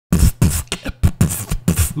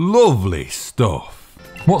Lovely stuff.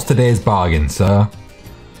 What's today's bargain, sir?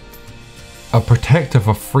 A protector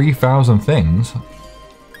for 3,000 things?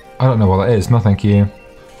 I don't know what that is. No, thank you.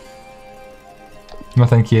 No,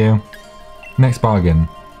 thank you. Next bargain.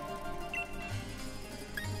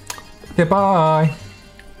 Goodbye.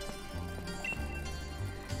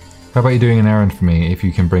 How about you doing an errand for me? If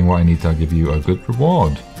you can bring what I need, I'll give you a good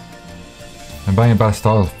reward. I'm buying a bad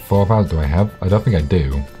style for 4 hours. Do I have? I don't think I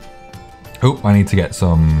do. Oh, I need to get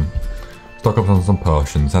some... stock up on some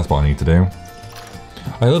potions. That's what I need to do.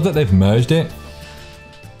 I love that they've merged it.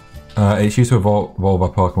 It's used to evolve our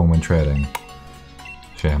Pokemon when trading.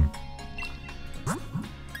 Shame.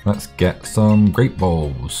 Let's get some Great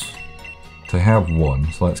Balls. So I have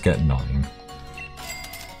 1, so let's get 9.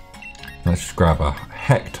 Let's just grab a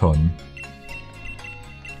heck ton.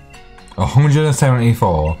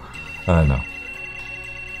 174. No.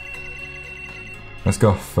 Let's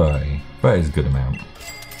go 30. 30 is a good amount.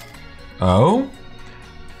 Oh?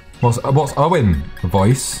 What's Owen? The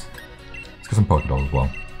voice? Let's get some Pokéballs as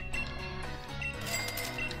well.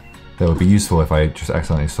 That would be useful if I just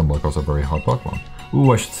accidentally stumble across a very hard Pokemon.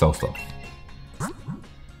 Ooh, I should sell stuff.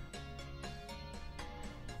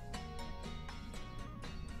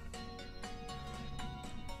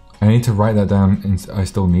 I need to write that down, and I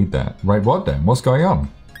still need that. Write what then? What's going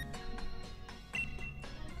on?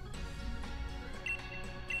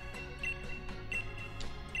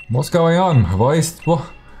 What's going on? Have I...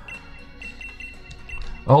 what?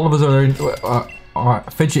 All of us are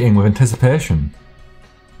fidgeting with anticipation.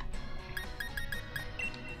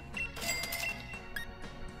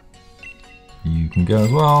 You can go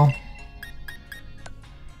as well.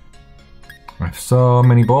 I have so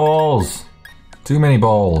many balls. Too many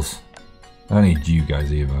balls. I don't need you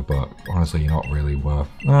guys either, but honestly, you're not really worth...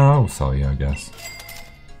 oh, I'll sell you, I guess.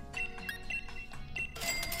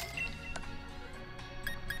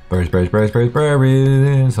 Berries, berries, berries, berries,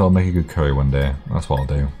 berries. I'll make a good curry one day. That's what I'll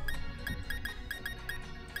do.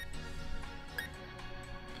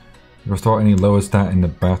 Restore any lower stat in the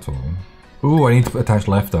battle. Ooh, I need to attach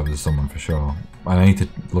leftovers to someone for sure. And I need to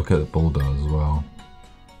look at the bulldoze as well.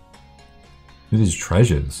 These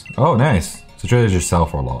treasures. Oh, nice. So treasures just sell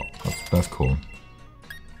for a lot. That's cool.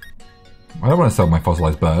 I don't want to sell my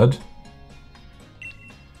fossilized bird.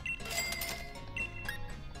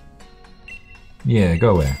 Yeah,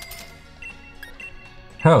 go away.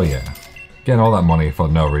 Hell yeah. Getting all that money for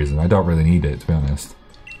no reason. I don't really need it, to be honest.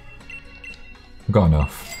 I've got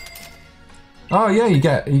enough. Oh yeah, you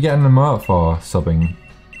get an emote for subbing.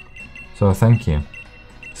 So thank you.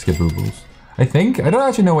 Skiboobles. I don't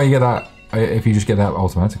actually know where you get that, if you just get that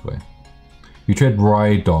automatically. You trade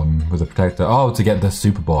Rhydon with a protector. Oh, to get the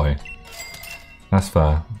Superboy. That's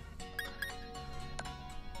fair.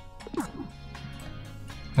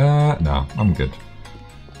 No, I'm good.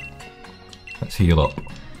 Let's heal up.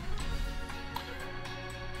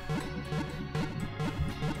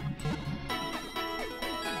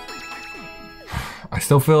 I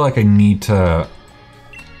still feel like I need to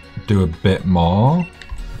do a bit more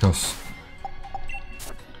because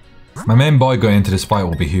my main boy going into this fight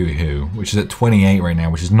will be Hoo, which is at 28 right now,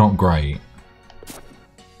 which is not great.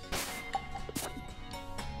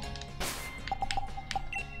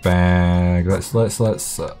 Bag.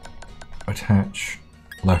 Let's attach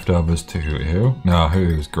leftovers to Hoo. No,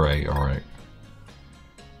 Hoo's great. All right.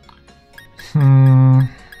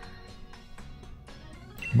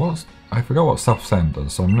 I forgot what self-send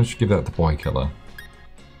does, so I'm gonna just give that to Boy Killer.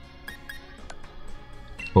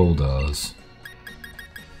 Bulldoze.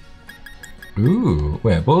 Ooh,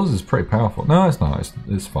 wait, Bulldoze is pretty powerful. No, it's not.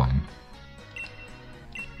 It's fine.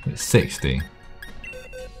 It's 60.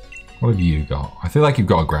 What have you got? I feel like you've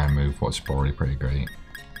got a ground move, which is probably pretty great.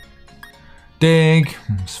 Dig.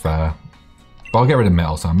 It's fair. But I'll get rid of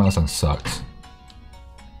Metal Sand. Metal Sand sucks.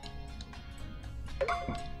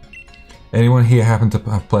 Anyone here happen to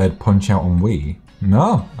have played Punch Out on Wii?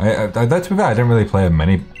 No. To be fair, I didn't really play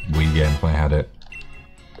many Wii games when I had it.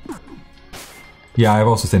 Yeah, I've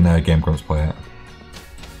also seen Game Grumps play it.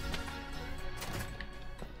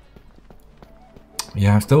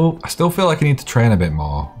 Yeah, I still feel like I need to train a bit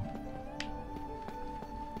more.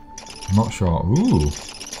 I'm not sure. Ooh.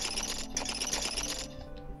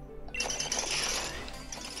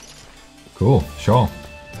 Cool, sure.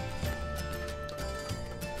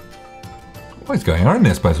 What is going on in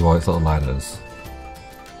this place with all its little ladders?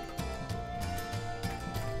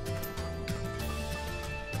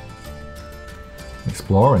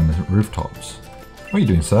 Exploring the rooftops. What are you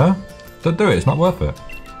doing, sir? Don't do it, it's not worth it.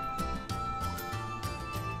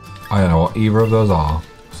 I don't know what either of those are,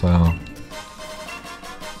 so...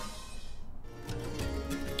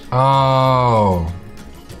 Oh!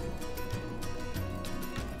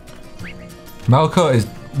 Metal Coat is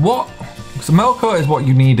what? So Metal Coat is what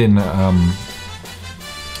you need in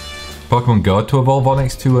Pokemon Go to evolve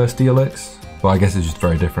Onix to Steelix. But I guess it's just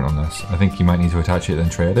very different on this. I think you might need to attach it then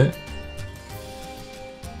trade it.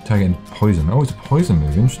 Targeting poison. Oh, it's a poison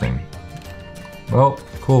move. Interesting. Well,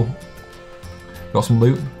 cool. Got some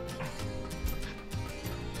loot.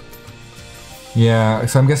 Yeah,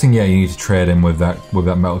 so I'm guessing you need to trade him with that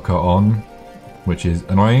Metal Coat on, which is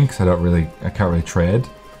annoying because I can't really trade.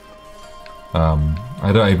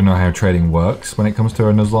 I don't even know how trading works when it comes to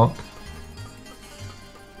a Nuzlocke.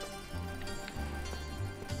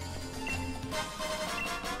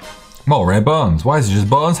 More rare bones. Why is it just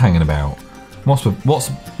bones hanging about? What's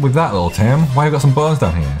with that, little Tim? Why have you got some bones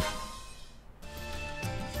down here?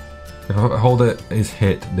 If a holder is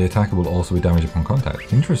hit, the attacker will also be damaged upon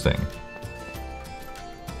contact. Interesting.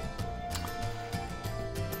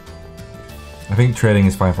 I think trading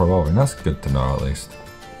is fine for evolving. That's good to know at least.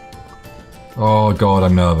 Oh god,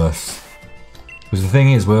 I'm nervous. Because the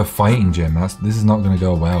thing is, we're a fighting gym. This is not going to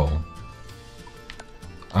go well.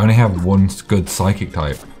 I only have one good psychic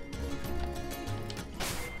type.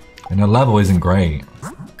 And the level isn't great.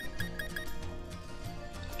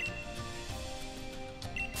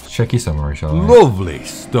 Check your summary, shall I? Lovely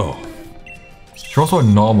stuff. She's also a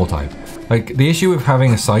normal type. Like, the issue with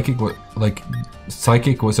having a psychic,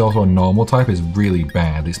 psychic was also a normal type is really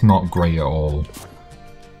bad. It's not great at all.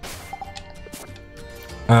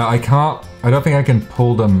 I don't think I can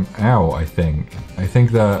pull them out, I think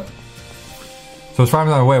that... So as far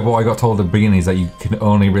as I'm aware, what I got told at the beginning is that you can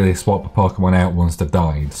only really swap a Pokemon out once they've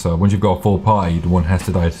died. So once you've got a full party, one has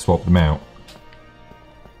to die to swap them out.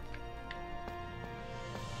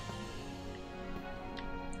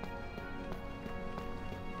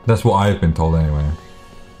 That's what I've been told anyway.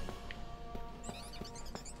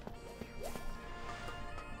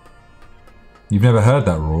 You've never heard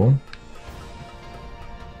that rule?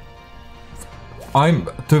 To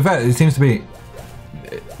be fair, it seems to be...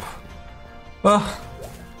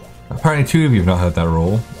 apparently two of you have not heard that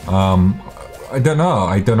rule. I don't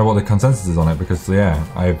know what the consensus is on it because, yeah,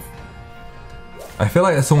 I feel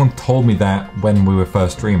like someone told me that when we were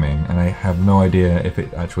first streaming and I have no idea if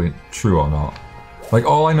it's actually true or not. Like,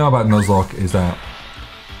 all I know about Nuzlocke is that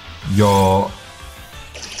you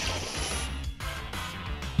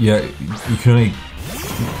can only...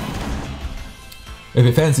 If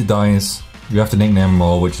it fails, it dies. You have to nickname them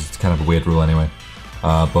all, which is kind of a weird rule anyway.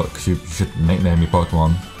 But because you should nickname your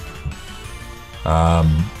Pokemon.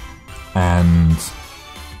 And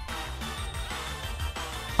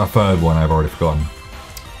a third one I've already forgotten.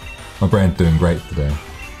 My brain's doing great today.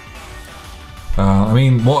 I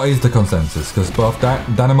mean, what is the consensus? Because both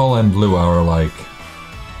Danimal and Blue are like...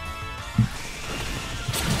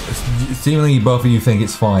 Seemingly both of you think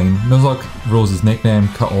it's fine. Nuzlocke rules is nickname,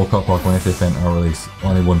 cut all cut Pokemon if they faint or release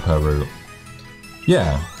only one per route.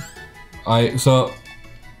 Yeah. So...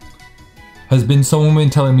 Has someone been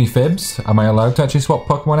telling me fibs? Am I allowed to actually swap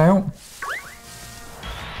Pokemon out?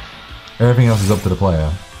 Everything else is up to the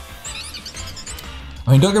player.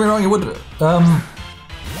 I mean, don't get me wrong, it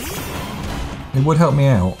would help me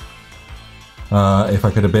out if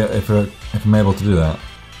I'm able to do that.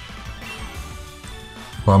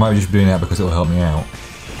 But I might just be doing that because it will help me out.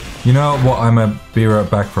 You know what? I'm gonna be right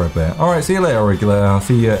back for a bit. All right, see you later, Regular. I'll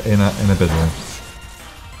see you in a bit.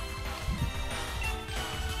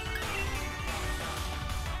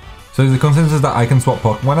 So is the consensus that I can swap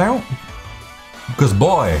Pokemon out? Because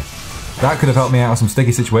boy, that could have helped me out of some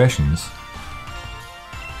sticky situations.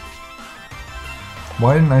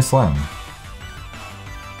 Why didn't I slam?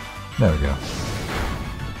 There we go.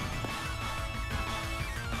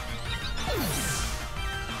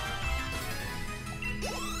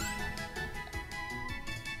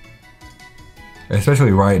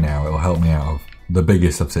 Especially right now, it will help me out of the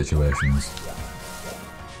biggest of situations.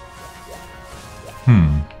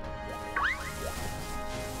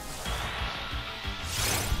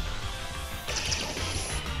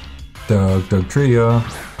 Doug Trio,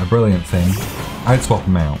 a brilliant thing. I'd swap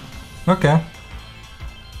them out. Okay.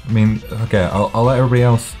 I mean, okay, I'll let everybody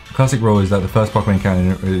else... Classic rule is that the first Pokemon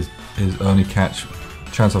encounter is only chance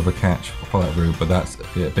of a catch for that route, but that's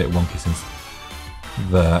a bit wonky since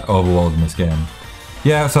the overworld in this game.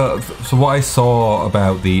 Yeah, so what I saw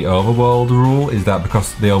about the overworld rule is that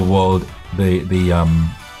because the overworld,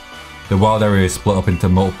 the wild area is split up into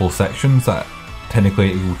multiple sections, that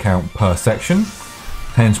technically it will count per section.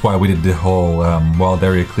 Hence why we did the whole wild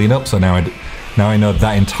area cleanup. So now I know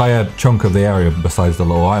that entire chunk of the area besides the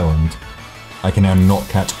little island, I can now not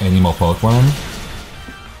catch any more Pokemon.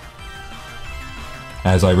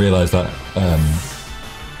 As I realised that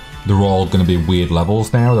they're all going to be weird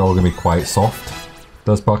levels now. They're all going to be quite soft,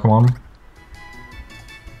 those Pokemon.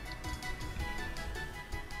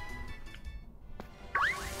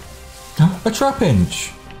 A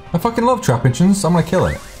Trapinch! I fucking love Trapinches. I'm gonna kill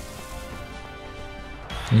it.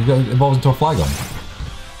 And it evolves into a Flygon.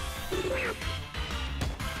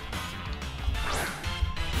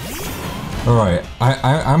 Alright,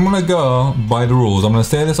 I'm gonna go by the rules. I'm gonna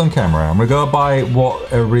say this on camera. I'm gonna go by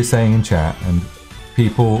what everybody's saying in chat, and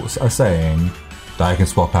people are saying that I can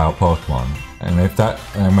swap out Pokemon. And if that,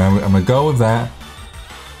 I'm gonna go with that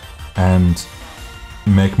and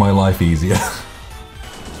make my life easier.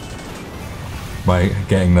 By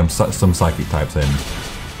getting them some psychic types in.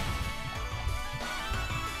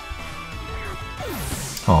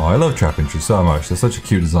 Oh, I love Trapinch so much. They're such a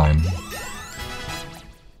cute design.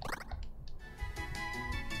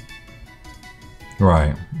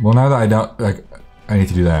 Right. Well, now that I don't, like, I need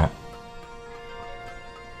to do that.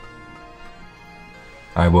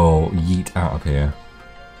 I will yeet out of here.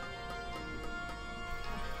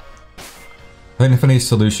 I think the funniest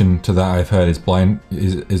solution to that I've heard is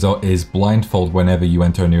blindfold whenever you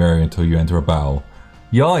enter a new area until you enter a battle.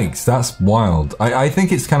 Yikes, that's wild. I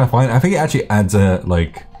think it's kind of fine. I think it actually adds an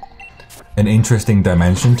interesting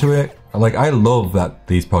dimension to it. Like, I love that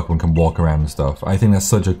these Pokemon can walk around and stuff. I think that's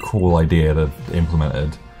such a cool idea that they've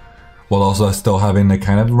implemented. While also still having the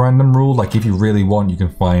kind of random rule, like if you really want, you can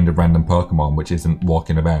find a random Pokemon which isn't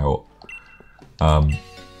walking about. But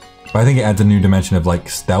I think it adds a new dimension of like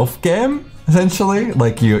stealth game. Essentially,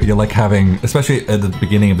 like you're like having, especially at the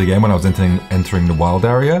beginning of the game when I was entering the wild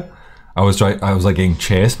area, I was like getting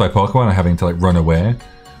chased by Pokemon and having to like run away.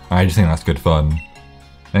 I just think that's good fun.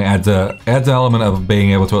 And it adds an element of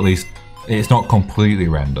being able to at least, it's not completely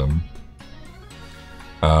random,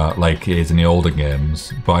 like it is in the older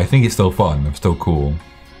games, but I think it's still fun. It's still cool.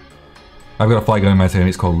 I've got a Flygon in my team.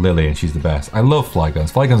 It's called Lily, and she's the best. I love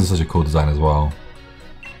Flygons. Flygons are such a cool design as well.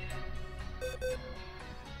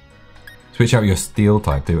 Switch out your Steel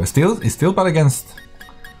type too. Is Steel bad against?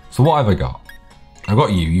 So what have I got? I've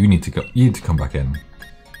got you. You need to go. You need to come back in.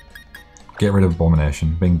 Get rid of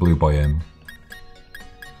Abomination. Bring Blue Boy in.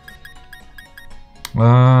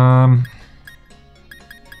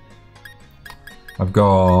 I've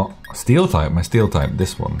got Steel type. My Steel type.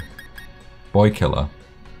 This one. Boy Killer.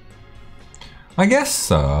 I guess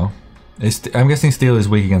so. I'm guessing Steel is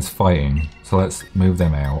weak against fighting. So let's move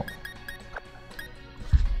them out.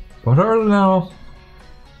 But I don't know.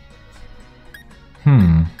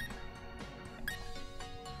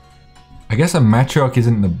 I guess a Machoke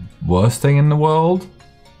isn't the worst thing in the world.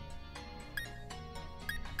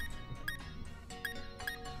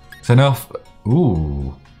 It's enough.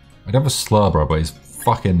 Ooh. I'd have a Slurber, but he's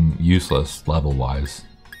fucking useless level-wise.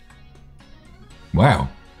 Wow.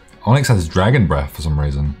 Onyx has Dragon Breath for some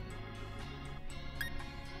reason.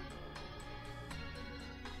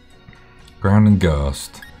 Ground and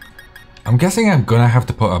Ghost. I'm guessing I'm gonna have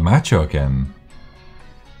to put a Machoke in.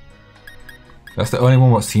 That's the only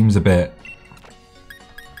one what seems a bit...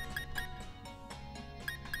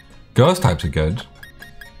 Ghost types are good.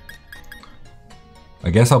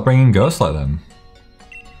 I guess I'll bring in Ghostlight then.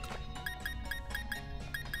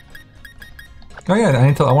 Oh yeah,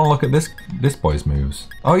 I want to look at this boy's moves.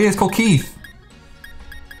 Oh yeah, it's called Keith!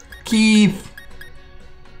 Keith!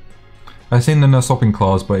 I've seen the no swapping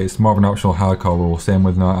clause, but it's more of an optional hardcore rule, same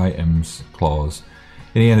with no items clause.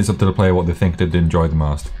 In the end, it's up to the player what they think they'd enjoy the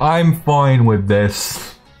most. I'm fine with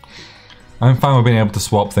this. I'm fine with being able to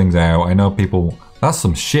swap things out. I know people... That's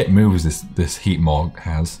some shit moves this Heatmog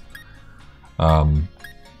has.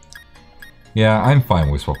 Yeah, I'm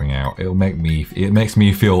fine with swapping out. It makes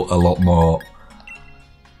me feel a lot more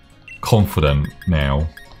confident now.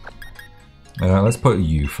 Let's put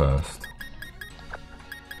you first.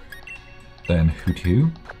 Then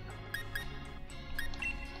Hootu.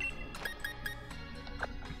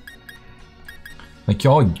 Like,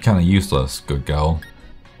 you're kind of useless, good girl.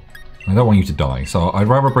 I don't want you to die, so I'd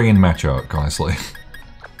rather bring in Machoke, honestly.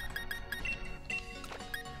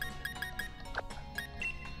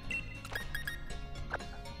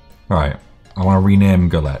 Right, I want to rename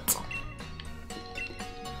Galette.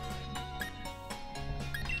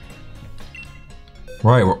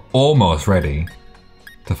 Right, we're almost ready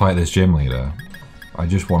to fight this gym leader. I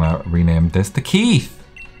just want to rename this to Keith.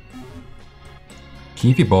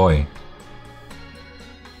 Keithy boy.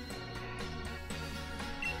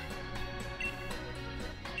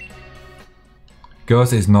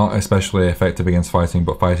 Ghost is not especially effective against fighting,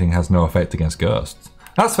 but fighting has no effect against ghosts.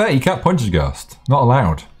 That's fair, you can't punch a ghost. Not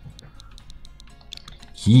allowed.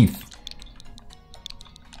 Keith.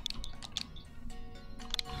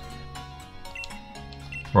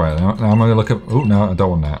 Right, now I'm gonna look at... Oh, no, I don't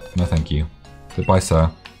want that. No, thank you. Goodbye, sir.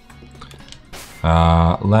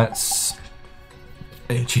 Let's...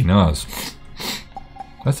 Itchy nose.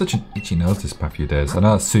 That's such an itchy nose this past few days. I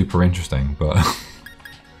know that's super interesting, but...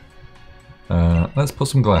 let's put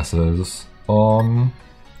some glasses on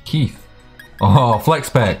Keith. Oh, flex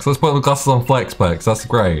specs. Let's put the glasses on flex specs. That's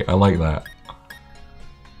great. I like that.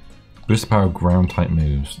 Boost the power of ground type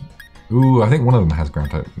moves. Ooh, I think one of them has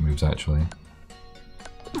ground type moves actually.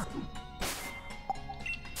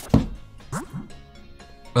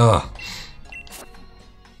 Ugh.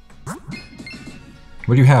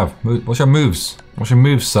 What do you have? What's your moves? What's your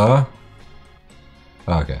moves, sir?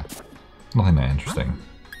 Okay. Nothing that interesting.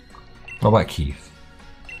 What about Keith?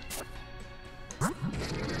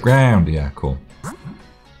 Ground, yeah, cool.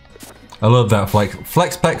 I love that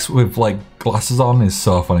flex specs with like glasses on is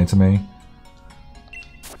so funny to me.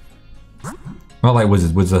 Not like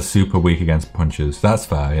wizards. Wizards are super weak against punches. That's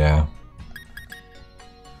fair, yeah.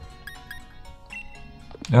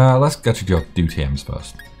 Let's get you do TMs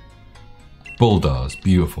first. Bulldoze,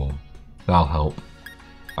 beautiful. That'll help,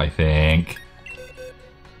 I think.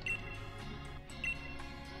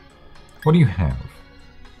 What do you have?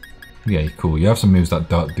 Yeah, cool. You have some moves that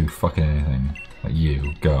don't do fucking anything. Like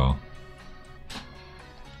you, go.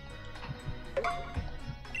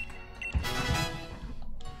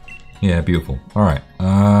 Yeah, beautiful. Alright.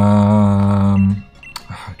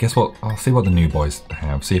 Guess what? I'll see what the new boys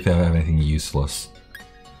have. See if they have anything useless.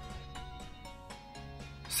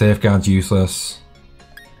 Safeguard's useless.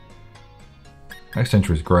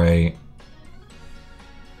 Extenter is great.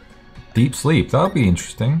 Deep sleep, that'll be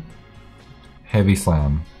interesting. Heavy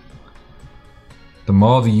slam. The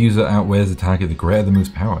more the user outweighs the target, the greater the move's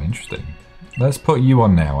power. Interesting. Let's put you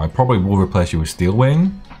on now. I probably will replace you with Steel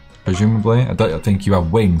Wing, presumably. I don't think you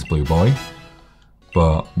have wings, Blue Boy.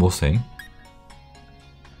 But we'll see.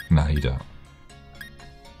 No, you don't.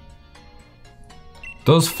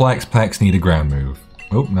 Does Flex Pex need a ground move?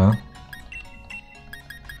 Oh, no.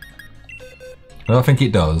 I don't think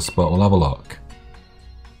it does, but we'll have a look.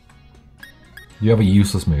 You have a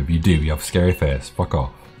useless move. You do. You have a scary face. Fuck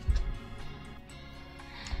off.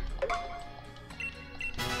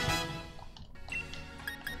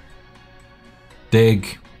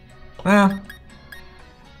 Dig. Eh.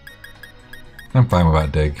 I'm fine with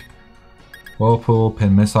that dig. Whirlpool,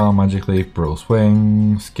 Pin Missile, Magic Leaf, Brutal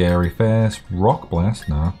Swing, Scary Face, Rock Blast,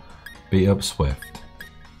 no. Beat Up Swift.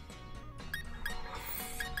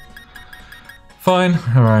 Fine.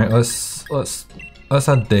 Alright, let's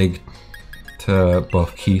add dig to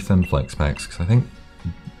both Keith and Flex Pex, because I think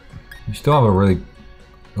you still have a really...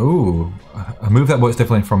 Ooh, a move that works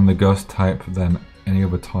differently from the ghost type than any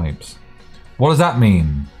other types. What does that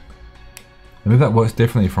mean? A move that works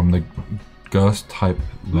differently from the ghost type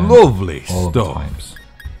than Lovely all of the types.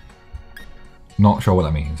 Not sure what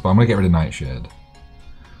that means, but I'm going to get rid of Nightshade.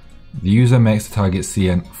 The user makes the target see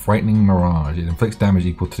a frightening mirage. It inflicts damage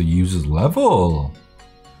equal to the user's level.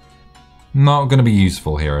 Not going to be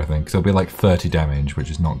useful here, I think, because it'll be like 30 damage,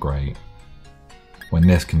 which is not great. When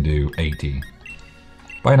this can do 80.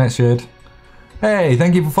 Bye, Nightshade. Hey,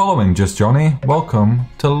 thank you for following, Just Johnny. Welcome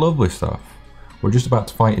to Lovely Stuff. We're just about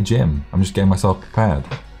to fight a gym. I'm just getting myself prepared.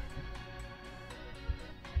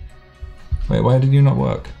 Wait, why did you not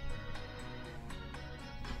work?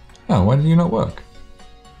 Oh, why did you not work?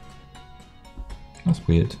 That's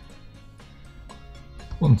weird.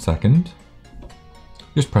 1 second.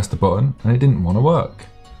 Just pressed the button and it didn't want to work.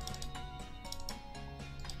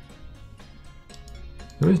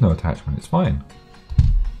 There is no attachment, it's fine.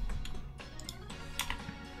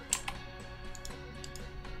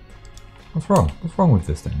 What's wrong? What's wrong with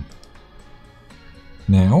this thing?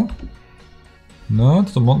 Now? No, it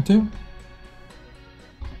doesn't want to?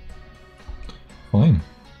 Fine.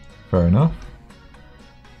 Fair enough.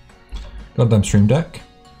 Goddamn Stream Deck.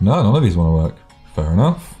 No, none of these want to work. Fair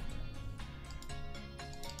enough.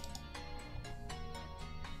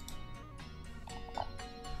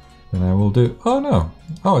 Then I will do... Oh no!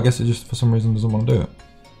 Oh, I guess it just for some reason doesn't want to do it.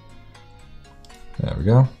 There we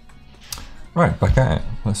go. Right, back at it.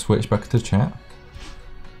 Let's switch back to chat.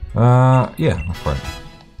 Yeah, that's right.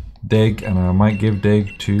 Dig, and I might give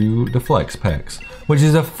dig to the Flex Pex, which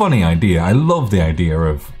is a funny idea. I love the idea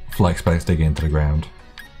of Flex Pex digging into the ground.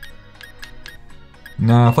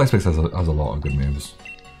 Nah, Flex Pex has a lot of good moves.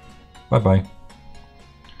 Bye-bye.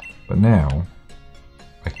 But now,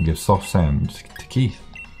 I can give Soft Sand to Keith.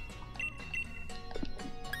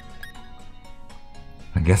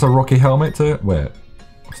 I guess a Rocky Helmet to it? Wait.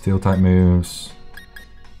 Steel type moves.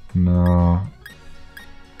 No.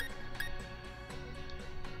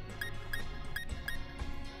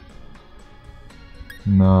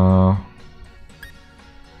 No.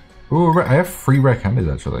 Ooh, I have 3 rare candies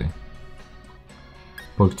actually.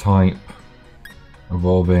 Bug type.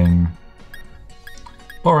 Evolving.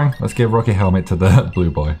 Boring. Let's give Rocky Helmet to the blue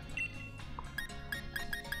boy.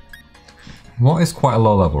 What is quite a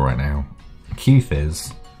low level right now? Keith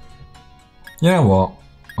is. You know what?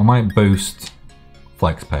 I might boost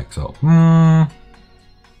Flex Pecs up. I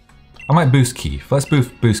might boost Keith. Let's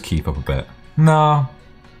boost Keith up a bit. No.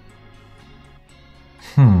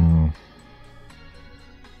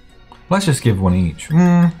 Let's just give one each.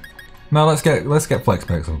 No, let's get Flex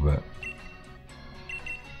Pecs up a bit.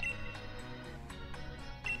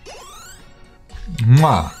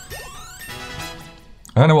 Mwah.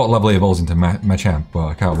 I don't know what level he evolves into Machamp, but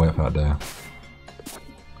I can't wait for that day.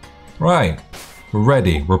 Right, we're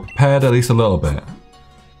ready. We're prepared at least a little bit.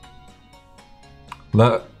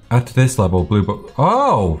 At this level,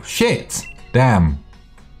 oh shit! Damn!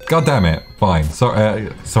 God damn it! Fine.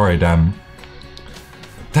 Sorry, damn.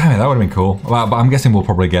 Damn it, that would have been cool. Well, but I'm guessing we'll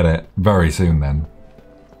probably get it very soon then.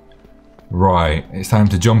 Right, it's time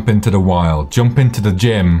to jump into the wild. Jump into the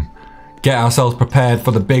gym. Get ourselves prepared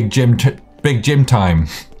for the big gym time.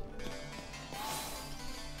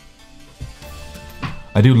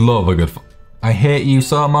 I do love a good. I hate you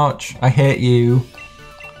so much. I hate you.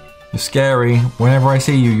 You're scary. Whenever I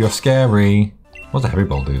see you, you're scary. What does a heavy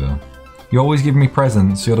ball do though? You always give me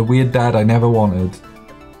presents. You're the weird dad I never wanted.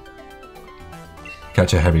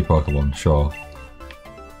 Catch a heavy Pokemon, sure.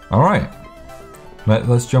 Alright.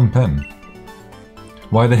 Let's jump in.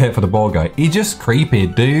 Why the hit for the ball guy? He's just creepy,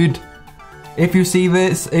 dude. If you see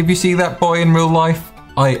this, if you see that boy in real life,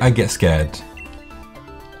 I get scared.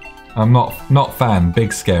 I'm not fan,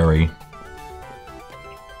 big scary.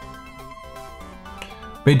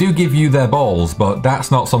 They do give you their balls, but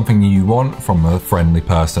that's not something you want from a friendly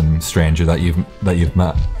person, stranger that you've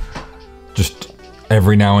met. Just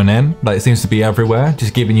every now and then, like it seems to be everywhere,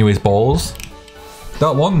 just giving you his balls.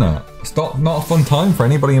 Don't want that. It's not a fun time for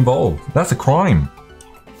anybody involved. That's a crime.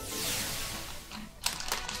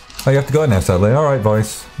 Oh, you have to go now, sadly. Alright,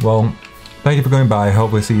 voice. Well, thank you for going by.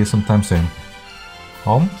 Hopefully see you sometime soon.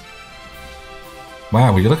 Home?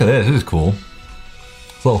 Wow, will you look at this? This is cool.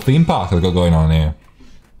 It's a little theme park I've got going on here.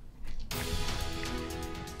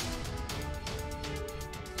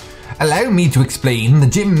 Allow me to explain the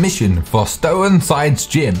gym mission for Stoneside's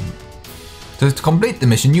Gym. To complete the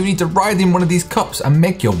mission, you need to ride in one of these cups and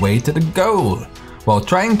make your way to the goal, while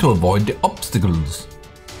trying to avoid the obstacles.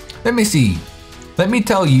 Let me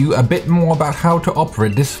tell you a bit more about how to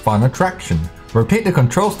operate this fun attraction. Rotate the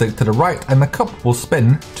control stick to the right and the cup will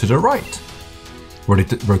spin to the right.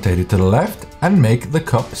 Rotate it to the left and make the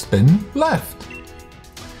cup spin left.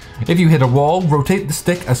 If you hit a wall, rotate the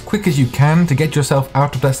stick as quick as you can to get yourself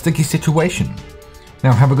out of that sticky situation.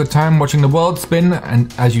 Now have a good time watching the world spin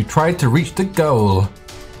and as you try to reach the goal.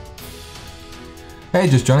 Hey,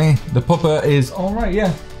 just Johnny, the pupper is alright,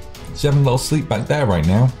 yeah. She's having a little sleep back there right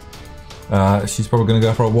now. She's probably going to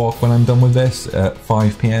go for a walk when I'm done with this at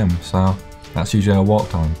 5 PM, so that's usually our walk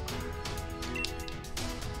time.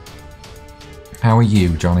 How are you,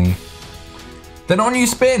 Johnny? Then on you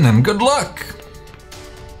spin and good luck!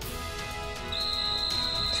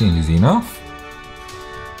 Seems easy enough.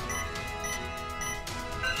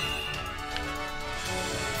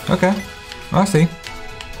 Okay, I see.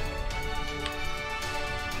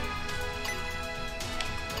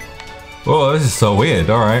 Whoa, this is so weird,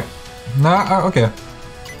 alright. Nah, okay.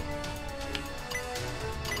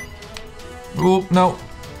 Oh, no.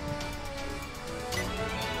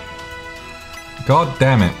 God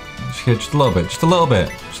damn it. Just a little bit, just a little bit,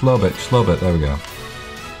 just a little bit, just a little bit, there we go.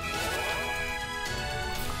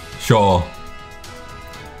 Sure.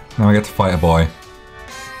 Now I get to fight a boy.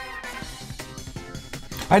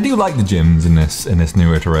 I do like the gyms in this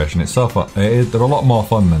new iteration. It's so fun. They're a lot more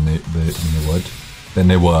fun than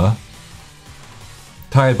they were.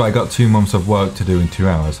 Tired, but I got 2 months of work to do in 2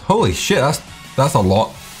 hours. Holy shit, that's a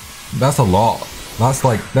lot. That's a lot.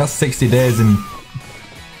 That's 60 days in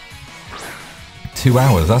 2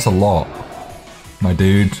 hours. That's a lot, my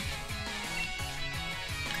dude.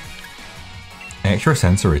 Extra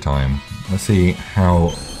sensory time. Let's see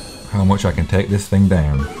how much I can take this thing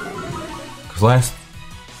down. Because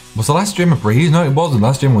was the last gym a breeze? No, it wasn't.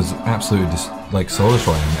 Last gym was absolutely just like soul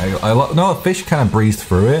destroying. No, a fish kind of breezed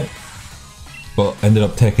through it, but ended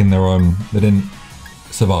up taking their own. They didn't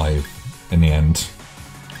survive in the end.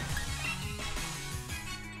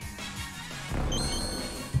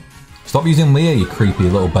 Stop using Leah, you creepy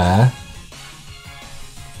little bear.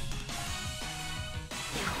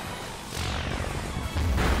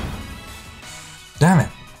 Damn it!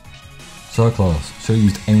 So close. Should've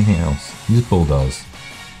used anything else. Use Bulldoze.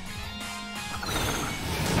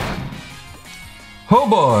 Oh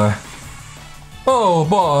boy! Oh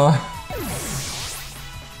boy!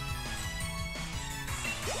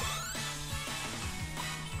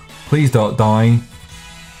 Please don't die.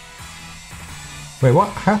 Wait, what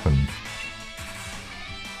happened?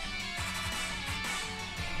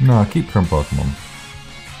 No, keep current Pokemon.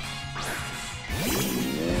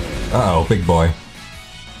 Uh-oh, big boy.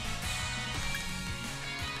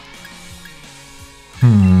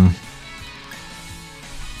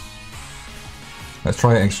 Let's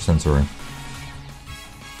try extrasensory.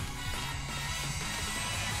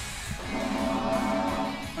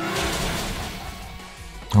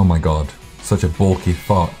 Oh my god, such a bulky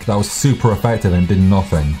fuck. That was super effective and did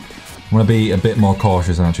nothing. I'm gonna be a bit more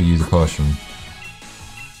cautious and actually use a potion.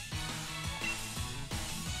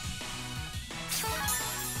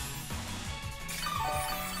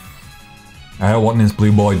 I don't want this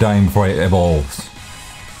blue boy dying before it evolves.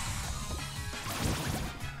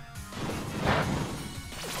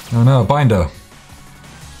 Oh no, binder.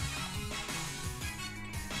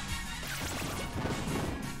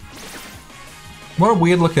 What a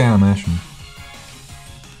weird looking animation.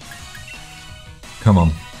 Come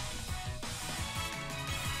on.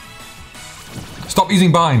 Stop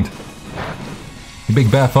using bind! You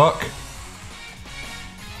big bear fuck.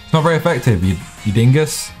 It's not very effective, you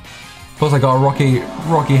dingus. Plus I got a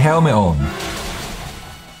rocky helmet on.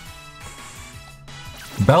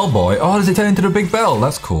 Bell boy? Oh, does it turn into the big bell?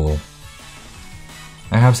 That's cool.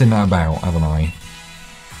 I have seen that about, haven't I?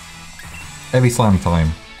 Heavy slam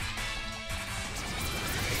time.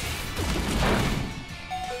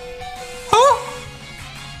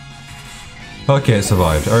 Okay, it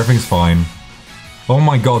survived. Everything's fine. Oh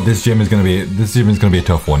my god, this gym is gonna be a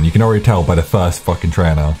tough one. You can already tell by the first fucking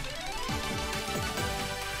trainer.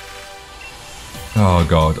 Oh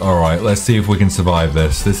god, alright, let's see if we can survive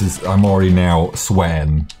this. I'm already now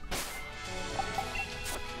sweating.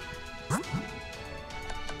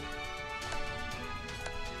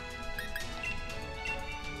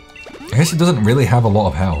 I guess it doesn't really have a lot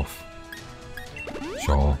of health.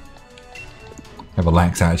 Sure. I have a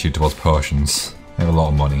lax attitude towards potions. I have a lot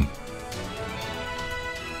of money.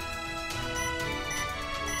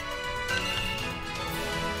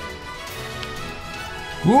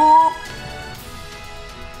 Whoop!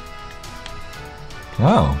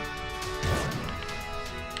 Oh.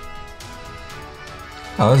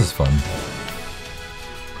 Oh, this is fun.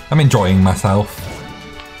 I'm enjoying myself.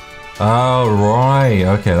 Oh, right.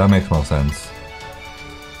 Okay, that makes more sense.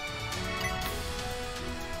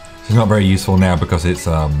 It's not very useful now because it's,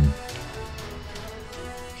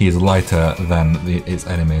 he is lighter than its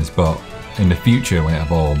enemies, but in the future when it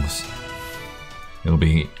evolves, it'll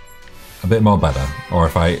be a bit more better. Or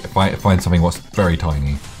if I find something what's very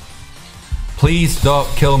tiny. Please don't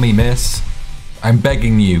kill me, miss. I'm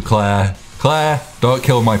begging you, Claire. Claire, don't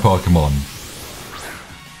kill my Pokemon.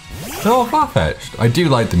 Oh, Farfetch'd. I do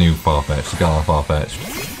like the new Farfetch'd, the Gala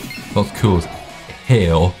Farfetch'd. Looks cool as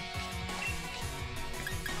hell.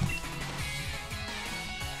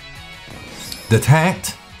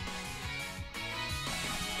 Detect?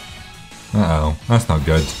 Uh-oh, that's not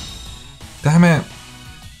good. Damn it.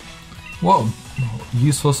 What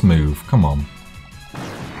useless move, come on.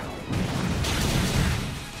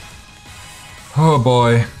 Oh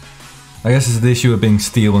boy. I guess it's the issue of being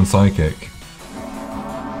Steel and Psychic.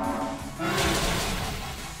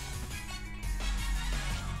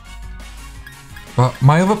 But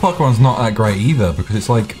my other Pokemon's not that great either because it's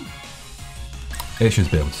like... It should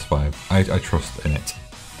be able to survive. I trust in it.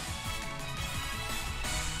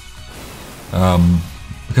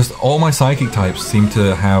 Because all my Psychic types seem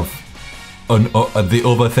to have the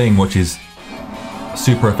other thing which is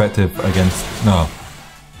super effective against... No.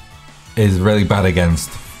 Is really bad against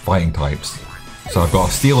fighting types. So I've got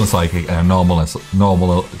a Steel and Psychic and just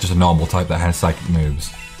a normal type that has Psychic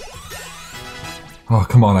moves. Oh,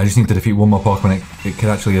 come on, I just need to defeat one more Pokemon it could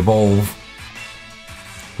actually evolve.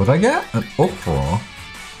 What did I get? An Uproar?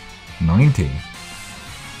 90.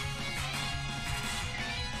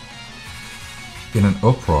 In an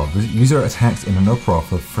Uproar. The user attacks in an Uproar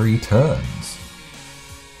for 3 turns.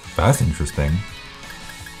 That's interesting.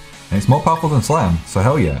 And it's more powerful than Slam, so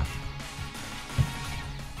hell yeah.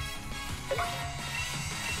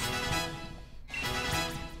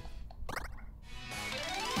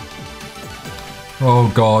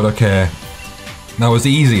 Oh god, okay. That was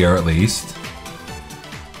easier at least.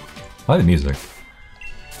 I like the music.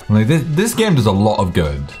 Like, this game does a lot of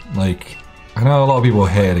good. Like, I know a lot of people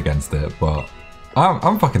hate against it, but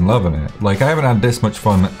I'm fucking loving it. Like, I haven't had this much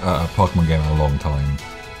fun at a Pokemon game in a long time.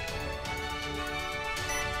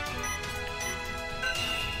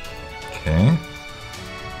 Okay.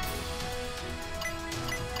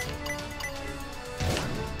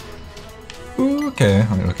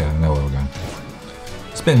 okay. Okay, I know where we're going.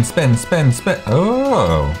 Spin, spin, spin, spin.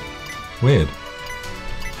 Oh, weird.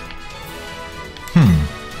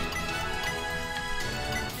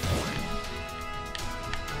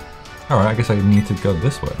 Alright, I guess I need to go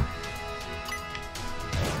this way.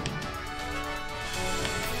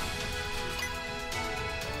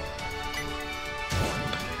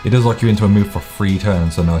 It does lock you into a move for 3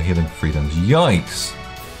 turns, so no healing for 3 turns. Yikes!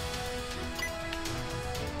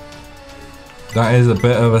 That is a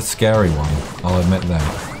bit of a scary one, I'll admit that.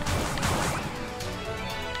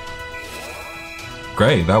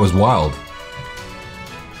 Great, that was wild.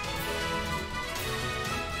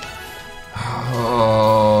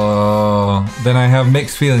 Then I have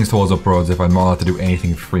mixed feelings towards Uproads if I'm not allowed to do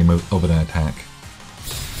anything for 3 moves other than attack.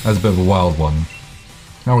 That's a bit of a wild one.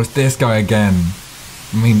 Oh, it's this guy again.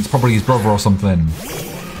 I mean, it's probably his brother or something.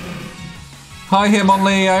 Hi,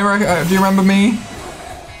 Hitmonlee. Do you remember me?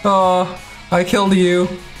 Oh, I killed you.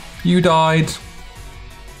 You died.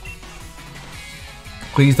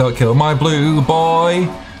 Please don't kill my blue boy.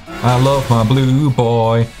 I love my blue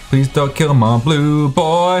boy. Please don't kill my blue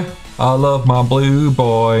boy. I love my blue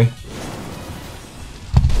boy.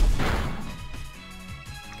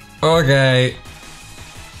 Okay.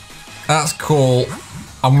 That's cool.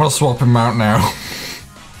 I'm gonna swap him out now.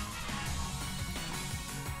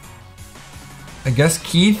 I guess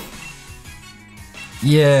Keith?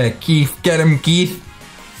 Yeah, Keith. Get him, Keith.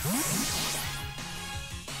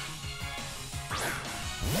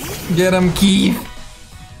 Get him, Keith.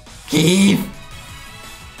 Keith.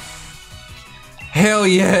 Hell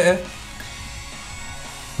yeah.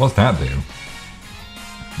 What's that do?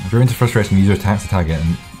 If you're into frustration, the user attacks the target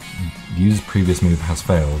and the user's previous move has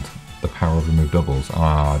failed. The power of the move doubles.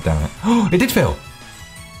 Ah, damn it. Oh, it did fail!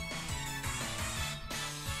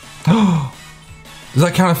 Oh, does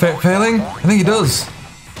that count as failing? I think it does.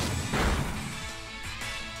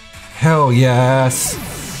 Hell yes.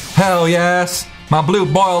 Hell yes. My blue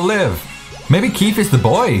boy will live. Maybe Keith is the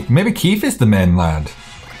boy. Maybe Keith is the main lad.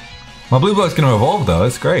 My blue boy's gonna evolve though,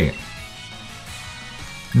 that's great.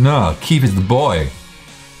 No, Keith is the boy.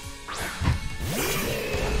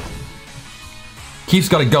 Keith's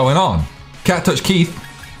got it going on. Can't touch Keith.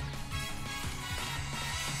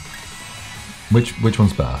 Which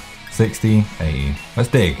one's better? 60, 80. Let's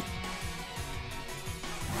dig.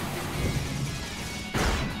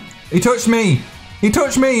 He touched me! He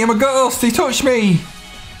touched me! I'm a ghost! He touched me!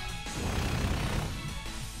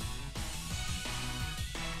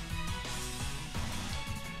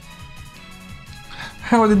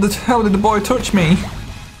 How did the boy touch me?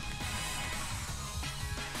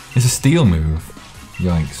 It's a steel move.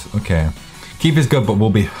 Yikes, okay. Keith is good, but will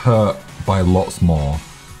be hurt by lots more.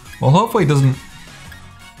 Well, hopefully it doesn't...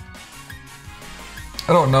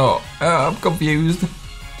 I don't know. I'm confused.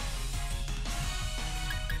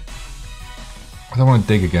 I don't want to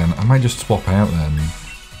dig again. I might just swap out then.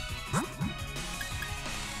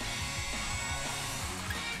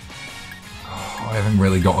 Oh, I haven't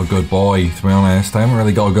really got a good boy, to be honest. I haven't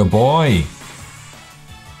really got a good boy.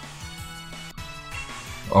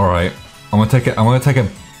 Alright. I'm gonna take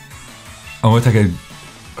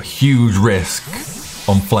a huge risk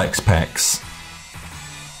on Flex Pecs.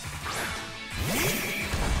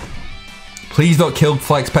 Please don't kill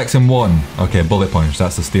Flex Pecs in 1. Okay, bullet punch,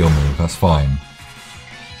 that's the steel move, that's fine.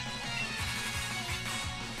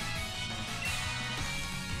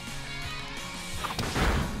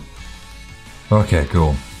 Okay,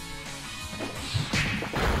 cool.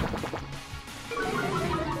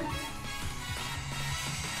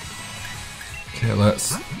 Okay,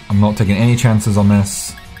 let's... I'm not taking any chances on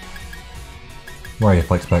this. Where are you,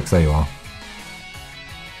 Flex Pecs? There you are.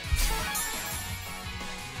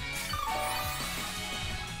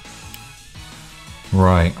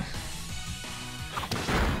 Right.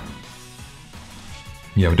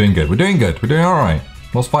 Yeah, we're doing good. We're doing good. We're doing alright.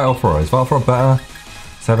 What's Vital Throw? Is Vital Throw better?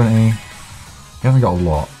 70. He hasn't got a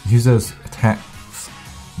lot. Users attacks.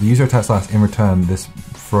 The user attacks last in return. This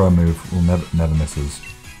throw move will never misses.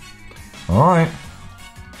 Alright.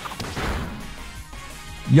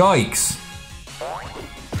 Yikes.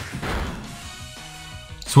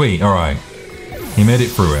 Sweet, alright. He made it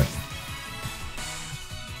through it.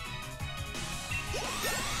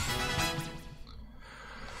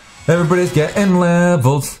 Everybody's getting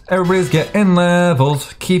levels. Everybody's getting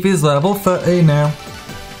levels. Keith is level 30 now.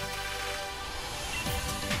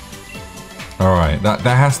 Alright, that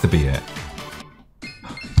has to be it.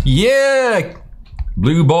 Yeah!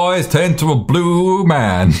 Blue boys turn into a blue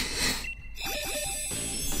man.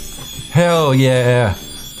 Hell yeah.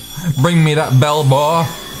 Bring me that bell boy.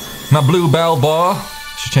 My blue bell boy.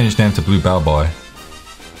 Should change his name to Blue Bell Boy.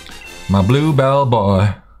 My bluebell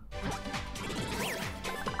boy.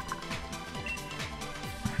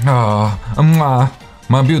 Ah,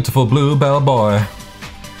 my beautiful bluebell boy.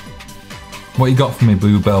 What you got for me,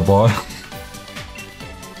 bluebell boy?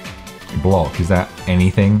 Block, is that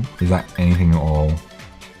anything? Is that anything at all?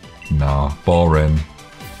 Nah, boring.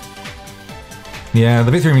 Yeah,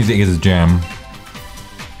 the victory music is a jam.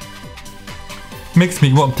 Makes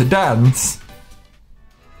me want to dance.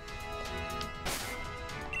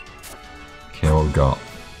 Okay, what we got?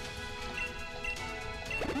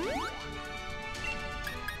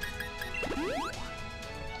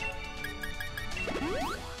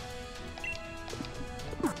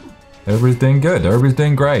 Everybody's doing good, everybody's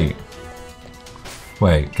doing great.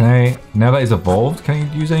 Wait, can I, now that it's evolved, can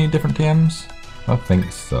I use any different TMs? I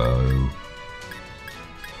think so.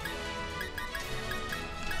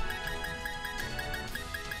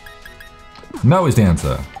 No is the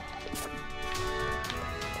answer.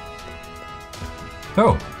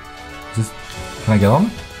 Oh, is this, can I get on?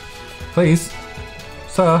 Please,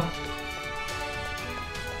 sir.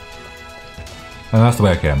 And that's the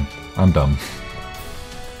way I can. I'm done.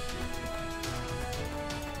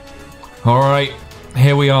 Alright,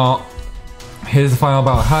 here we are. Here's the final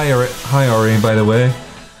battle. Hi Ori, by the way.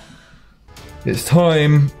 It's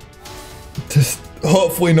time to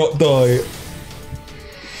hopefully not die.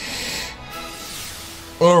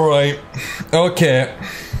 Alright, okay.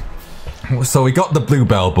 So we got the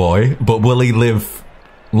Bluebell boy, but will he live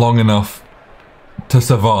long enough to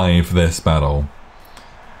survive this battle?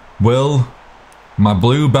 Will my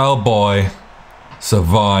Bluebell boy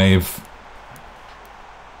survive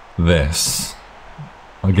this?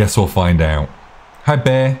 I guess we'll find out. Hi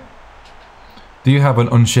Bear. Do you have an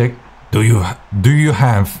unshake? Do you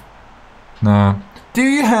have? Nah. Do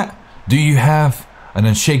you have an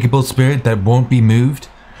unshakable spirit that won't be moved,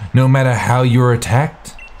 no matter how you're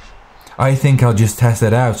attacked? I think I'll just test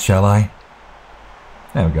it out, shall I?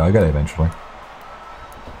 There we go, I got it eventually.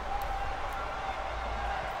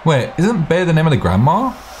 Wait, isn't Bear the name of the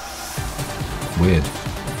grandma? Weird.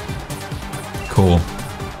 Cool.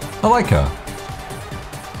 I like her.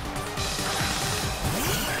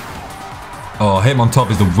 Oh,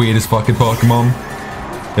 Hitmontop is the weirdest fucking Pokemon.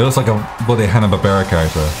 It looks like a bloody Hanna-Barbera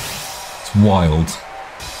character. It's wild.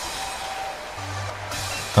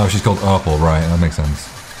 Oh, she's called Urple, right, that makes sense.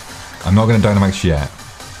 I'm not gonna Dynamax yet.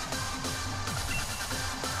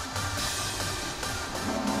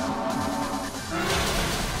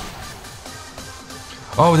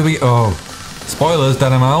 Oh, did we? Oh, spoilers,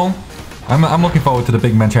 Dynamo. I'm looking forward to the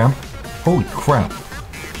big man champ. Holy crap!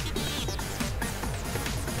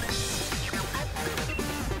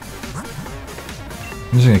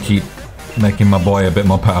 I'm just gonna keep making my boy a bit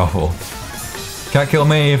more powerful. Can't kill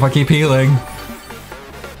me if I keep healing.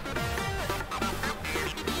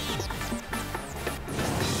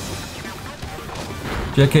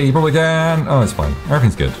 JK, you probably can. Oh, it's fine.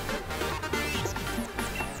 Everything's good.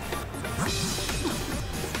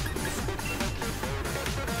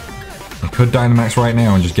 I could Dynamax right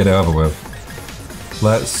now and just get it over with.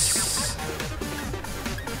 Let's...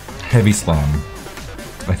 Heavy Slam.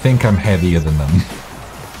 I think I'm heavier than them.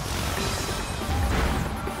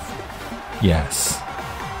 Yes.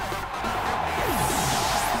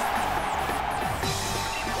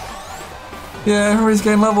 Yeah, everybody's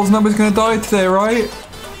getting levels, nobody's gonna die today, right?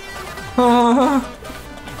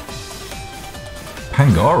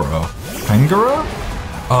 Pangara? Pangara?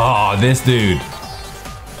 Oh, this dude.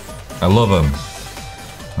 I love him.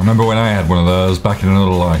 I remember when I had one of those back in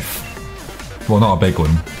another life. Well, not a big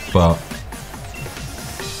one, but...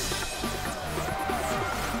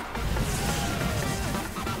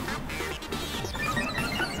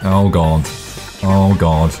 Oh god. Oh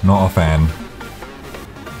god, not a fan.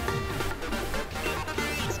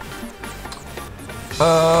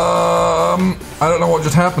 I don't know what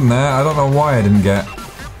just happened there. I don't know why I didn't get...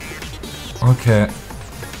 Okay.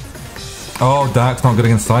 Oh, Dark's not good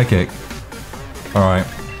against Psychic. Alright.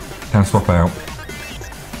 Time to swap out.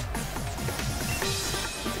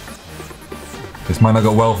 This might not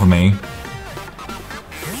go well for me.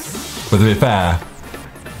 But to be fair,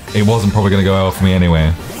 it wasn't probably going to go well for me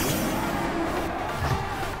anyway.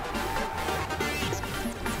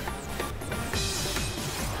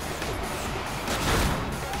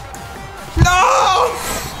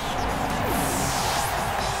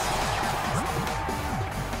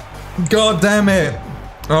 God damn it!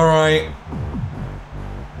 Alright.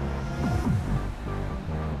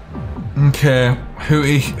 Okay.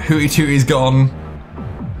 Hooty Tooty's gone.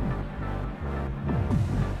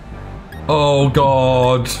 Oh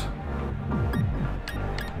god.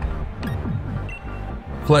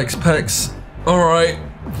 Flex Pex. Alright.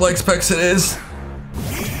 Flex Pex it is.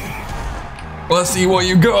 Let's see what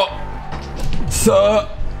you got, sir.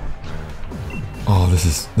 Oh, this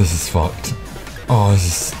is fucked. Oh,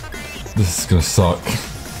 this is gonna suck.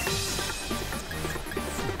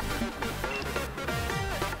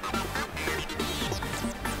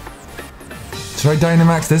 Should I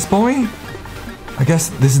Dynamax this boy? I guess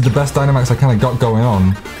this is the best Dynamax I kind of got going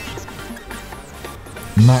on.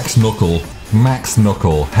 Max Knuckle. Max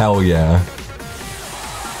Knuckle. Hell yeah.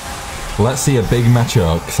 Let's see a big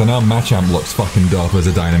Machoke, because I know Machamp looks fucking dope as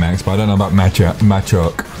a Dynamax, but I don't know about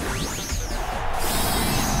Machoke.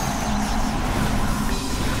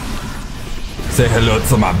 Say hello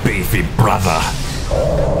to my beefy brother.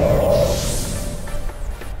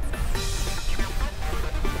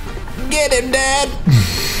 Get him, Dad!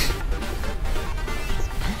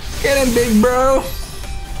 Get him, big bro!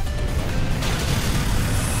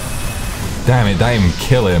 Damn it, that didn't even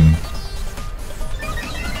kill him.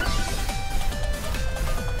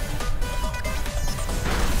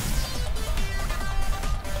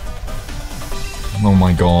 Oh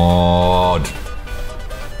my god.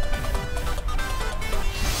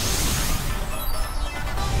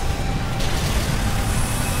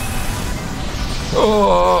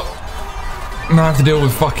 Oh, now I have to deal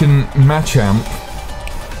with fucking Machamp.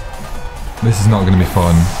 This is not gonna be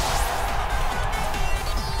fun.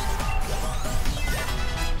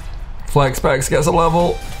 Flex Pex gets a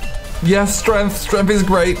level. Yes, strength. Strength is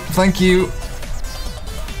great. Thank you.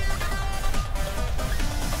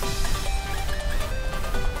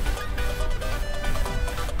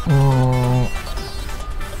 Oh.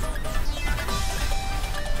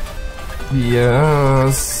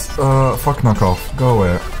 Yes. Fuck knockoff. Go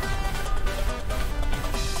away.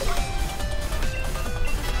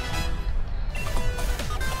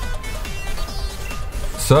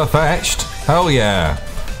 Surf etched. Hell yeah.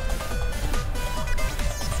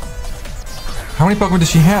 How many Pokemon does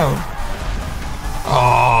she have?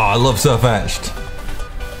 Oh, I love Surf etched.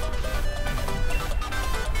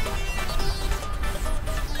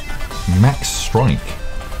 Max Strike.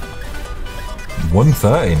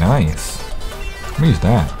 130, nice. Let me use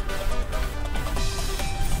that.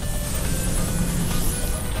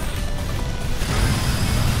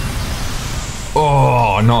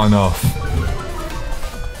 Oh, not enough.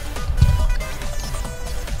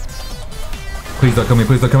 Please don't kill me,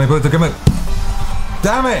 please don't kill me, please don't kill me.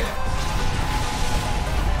 Damn it!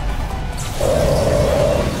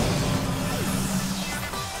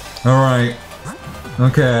 Alright.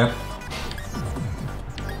 Okay.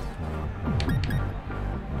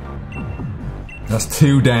 That's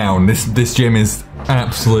 2 down. This gym is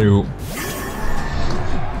absolute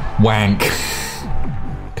wank.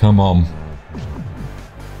 Come on.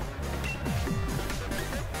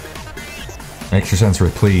 Extra sensory,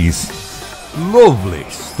 please. Lovely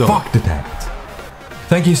stuff. Fuck detect.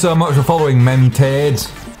 Thank you so much for following Mented.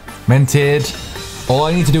 All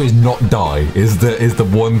I need to do is not die. Is the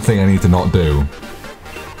one thing I need to not do.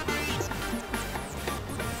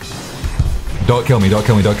 Don't kill me, don't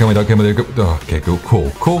kill me, don't kill me, don't kill me. Oh, okay,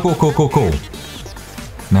 cool. Cool.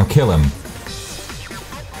 Now kill him.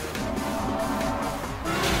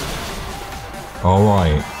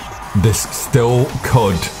 Alright. This still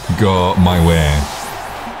could go my way.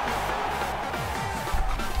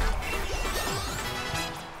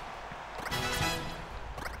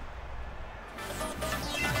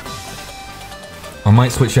 I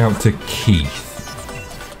might switch out to Keith.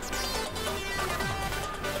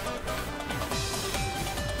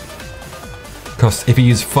 Because if he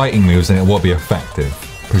uses fighting moves, then it will be effective.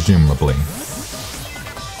 Presumably.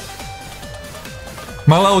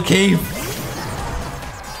 My little Keith!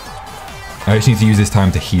 I just need to use this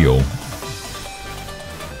time to heal.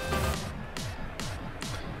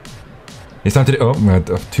 It's time to do- oh, no,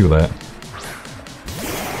 too late.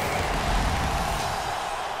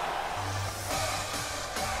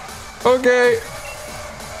 Okay!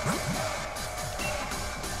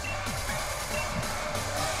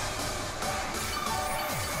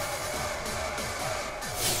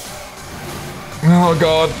 Oh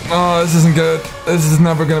god, oh this isn't good. This is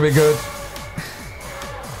never gonna be good.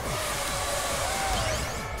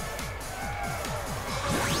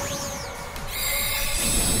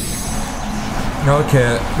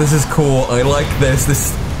 Okay, this is cool. I like this.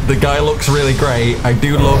 The guy looks really great. I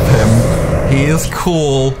do love him. He is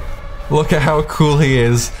cool. Look at how cool he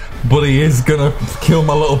is. But he is gonna kill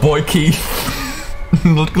my little boy Keith.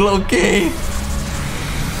 Little Keith.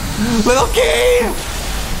 Little Keith.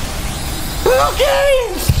 Little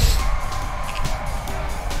Keith.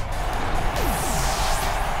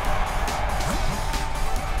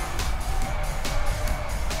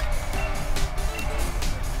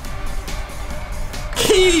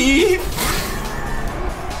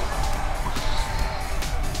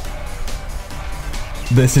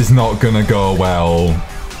 This is not gonna go well.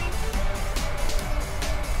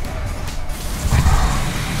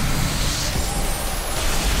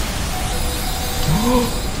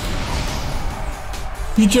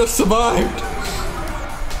 He just survived.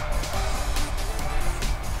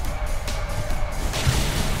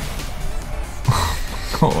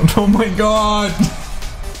 Oh my god.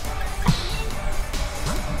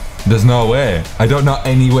 There's no way. I don't know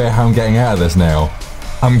any way how I'm getting out of this now.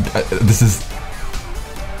 This is...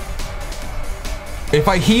 If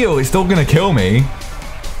I heal, it's still gonna kill me.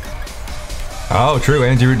 Oh, true.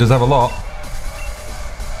 Energy root does have a lot.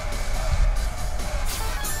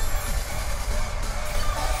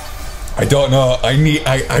 I don't know. I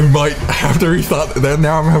might have to restart.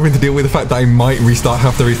 Now I'm having to deal with the fact that I might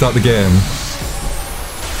have to restart the game.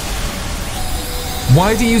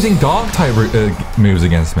 Why is he using dark type moves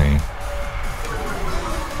against me?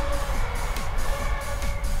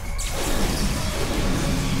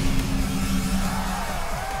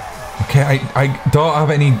 Okay, I don't have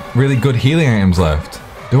any really good healing items left.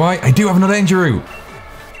 Do I? I do have another energy root.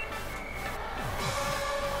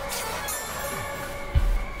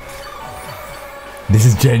 This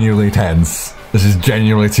is genuinely tense. This is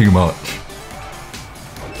genuinely too much.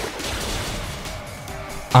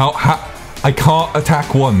 I can't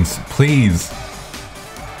attack once, please.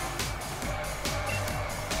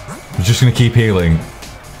 I'm just gonna keep healing.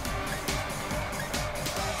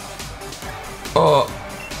 Oh.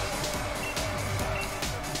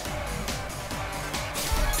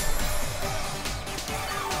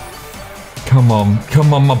 Come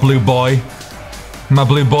on, my blue boy. My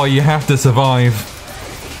blue boy, you have to survive.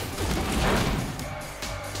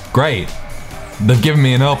 Great. They've given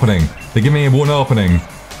me an opening. They give me one opening.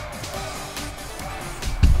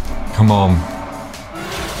 Come on.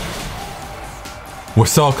 We're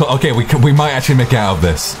so close. Okay, we might actually make it out of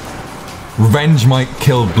this. Revenge might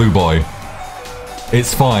kill Blue Boy.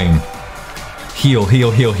 It's fine. Heal,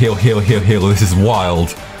 heal, heal, heal, heal, heal, heal. This is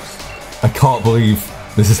wild. I can't believe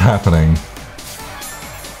this is happening.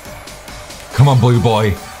 Come on, Blue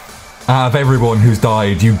Boy. Out of everyone who's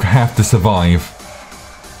died, you have to survive.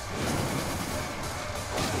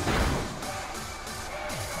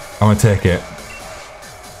 I'm gonna take it.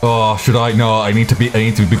 Oh, should I? No, I need to be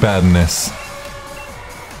better than this.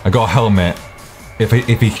 I got a helmet. If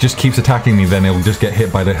he just keeps attacking me, then he'll just get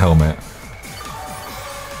hit by the helmet.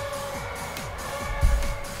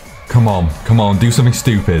 Come on, do something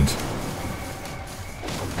stupid.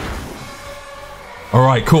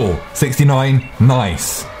 Alright, cool. 69,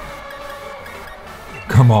 nice.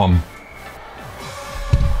 Come on.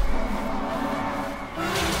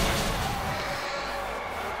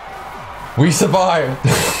 We survived!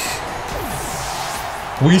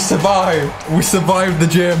 We survived! We survived the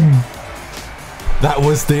gym! That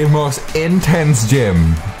was the most intense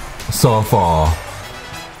gym so far.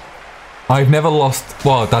 I've never lost...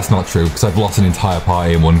 Well, that's not true, because I've lost an entire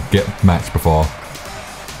party in one match before.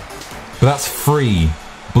 But that's 3.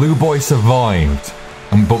 Blue Boy survived,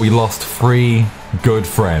 but we lost 3 good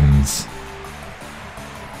friends.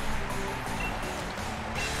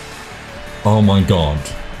 Oh my god.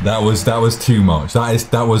 That was too much.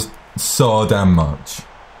 That was so damn much.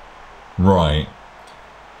 Right.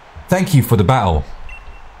 Thank you for the battle.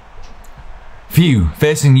 Phew,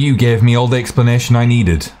 facing you gave me all the explanation I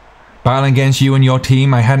needed. Battling against you and your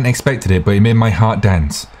team, I hadn't expected it, but it made my heart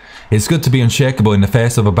dance. It's good to be unshakable in the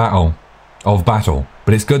face of battle,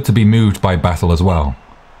 but it's good to be moved by battle as well.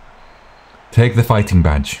 Take the fighting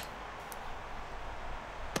badge.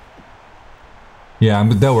 Yeah,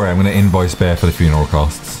 don't worry, I'm going to invoice Bear for the funeral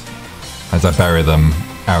costs as I bury them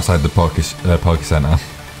outside the Poke Center.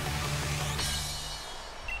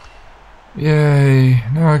 Yay.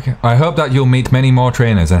 No, okay. I hope that you'll meet many more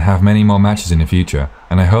trainers and have many more matches in the future,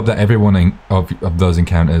 and I hope that every one of those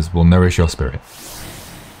encounters will nourish your spirit.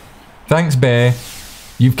 Thanks, Bear.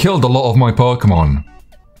 You've killed a lot of my Pokemon.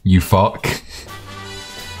 You fuck.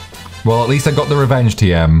 Well, at least I got the revenge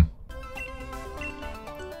TM.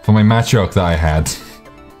 For my Machoke that I had.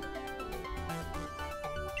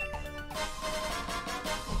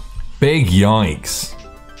 Big yikes.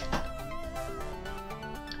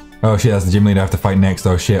 Oh shit, that's the gym leader I have to fight next.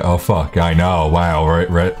 Oh shit, oh fuck. I know, wow,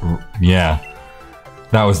 right, yeah.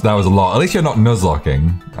 That was a lot. At least you're not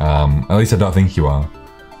Nuzlocking. At least I don't think you are.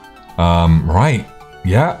 Right.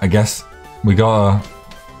 Yeah, I guess we gotta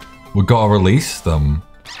release them.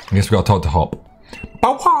 I guess we gotta talk to Hop.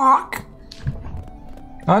 Bawak!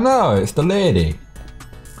 I know, it's the lady.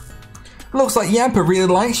 Looks like Yampa really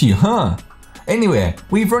likes you, huh? Anyway,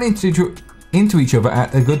 we've run into each other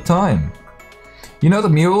at a good time. You know the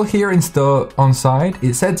mural here on side?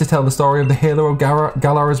 It's said to tell the story of the hero of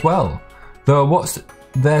Galar as well. Though what's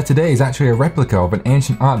there today is actually a replica of an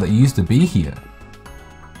ancient art that used to be here.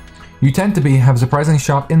 You tend to have surprisingly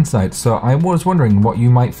sharp insight, so I was wondering what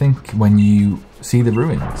you might think when you see the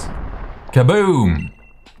ruins. Kaboom!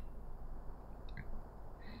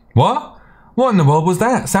 What? What in the world was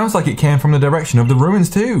that? Sounds like it came from the direction of the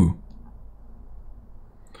ruins too.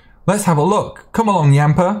 Let's have a look. Come along,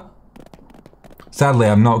 Yamper. Sadly,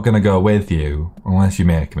 I'm not gonna go with you, unless you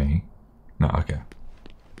make me. No, okay.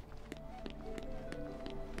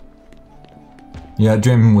 Yeah,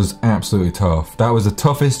 gym was absolutely tough. That was the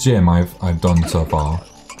toughest gym I've done so far.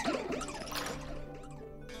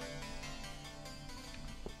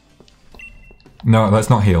 No, let's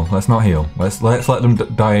not heal. Let's not heal. Let's let them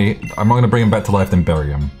die. I'm not gonna bring them back to life then bury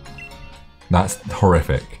them. That's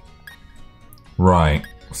horrific. Right.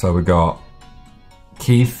 So we got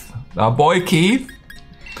Keith. Our boy Keith.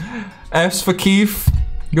 F's for Keith.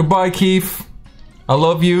 Goodbye, Keith. I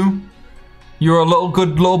love you. You're a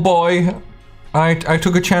good little boy. I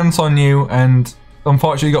took a chance on you and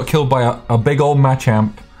unfortunately got killed by a big old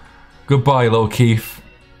Machamp. Goodbye, little Keith.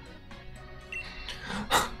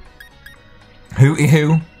 Hooty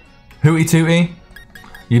hoo. Hooty tooty.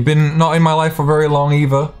 You've been not in my life for very long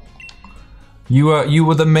either. You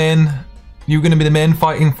were the main. You're gonna be the main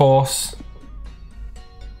fighting force.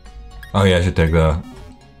 Oh yeah, I should take that.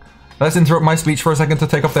 Let's interrupt my speech for a second to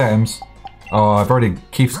take off the items. Oh, I've already.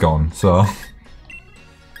 Keith's gone, so.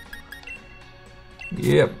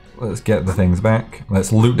 Yep, let's get the things back.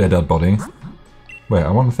 Let's loot their dead body. Wait, I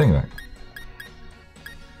want the thing back.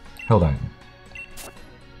 Held item.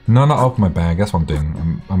 No, not open my bag, that's what I'm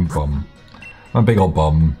doing. I'm a bum. I'm a big old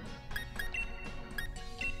bum.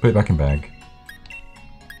 Put it back in bag.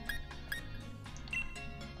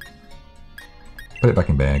 Put it back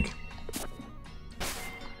in bag.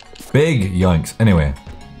 Big yikes. Anyway.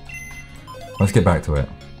 Let's get back to it.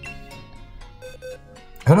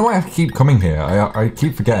 I don't know why I have to keep coming here. I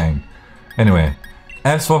keep forgetting. Anyway,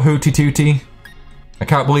 as for Hooty Tooty, I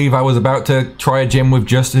can't believe I was about to try a gym with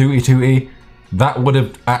just Hooty Tooty. That would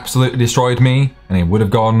have absolutely destroyed me, and it would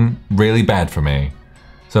have gone really bad for me.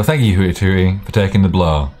 So thank you, Hooty Tooty, for taking the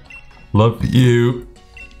blow. Love you.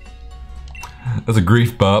 That's a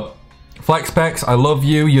grief burp. Flexpex, I love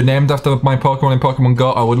you. You're named after my Pokemon in Pokemon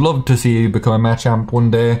Go. I would love to see you become a Machamp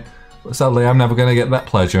one day, but sadly I'm never going to get that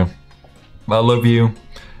pleasure. I love you.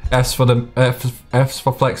 F's for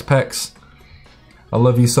Flexpex. I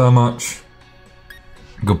love you so much.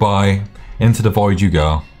 Goodbye. Into the void you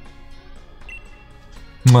go.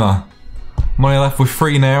 Money left with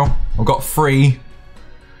 3 now. I've got 3.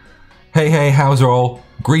 Hey, how's it all?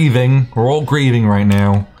 Grieving. We're all grieving right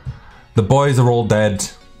now. The boys are all dead.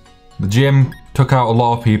 The gym took out a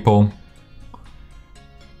lot of people.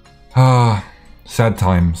 Ah, sad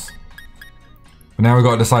times. But now we've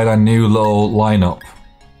got to decide our new little lineup.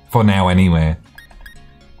 For now, anyway.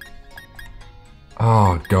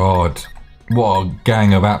 Oh, God. What a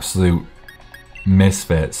gang of absolute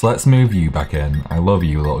misfits. Let's move you back in. I love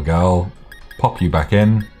you, little girl. Pop you back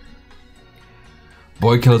in.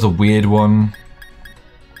 Boy Killer's a weird one.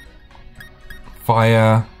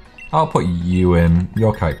 Fire. I'll put you in.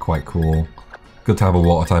 You're quite cool. Good to have a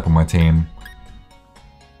water type on my team.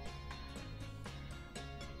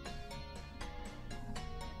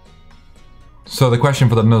 So the question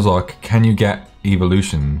for the Nuzlocke, can you get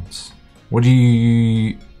evolutions? What do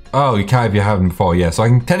you... Oh, you can't if you haven't before, yeah. So I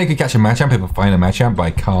can technically catch a Machamp if I find a Machamp, but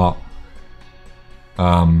I can't...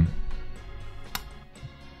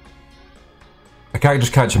 I can't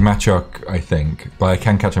just catch a Machoke, I think. But I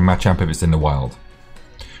can catch a Machamp if it's in the wild.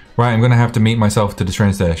 Right, I'm gonna have to meet myself to the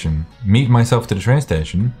train station. Meet myself to the train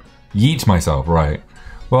station? Yeet myself, right.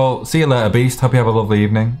 Well, see you later, Beast. Hope you have a lovely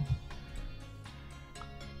evening.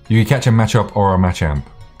 You can catch a Machop or a Machamp.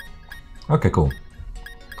 Okay, cool.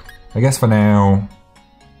 I guess for now,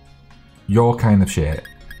 you're kind of shit.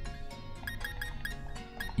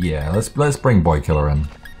 Yeah, let's bring Boy Killer in.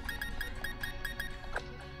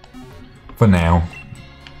 For now.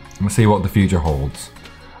 Let's see what the future holds.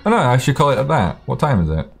 Oh no, I should call it at that. What time is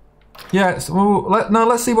it? Yeah, well,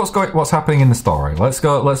 let's see what's happening in the story.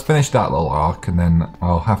 Let's finish that little arc, and then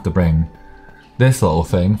I'll have to bring this little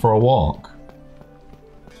thing for a walk.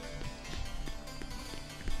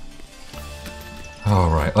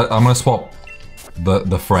 Alright, I'm gonna swap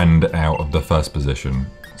the friend out of the first position.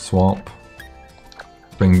 Swap.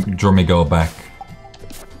 Bring Drummy back.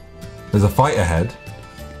 There's a fight ahead.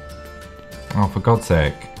 Oh, for God's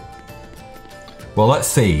sake. Well, let's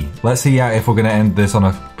see. Let's see if we're gonna end this on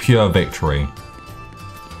a pure victory.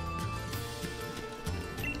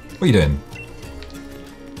 What are you doing?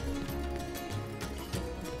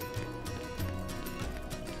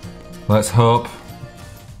 Let's hope.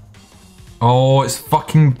 Oh, it's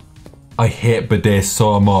fucking... I hate Bidet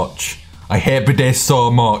so much. I hate Bidet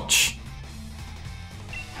so much.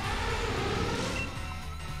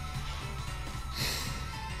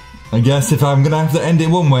 I guess if I'm gonna have to end it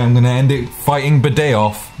one way, I'm gonna end it fighting Bidet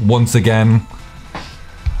off once again.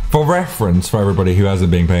 For reference, for everybody who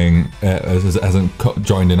hasn't been paying, hasn't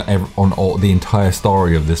joined in on the entire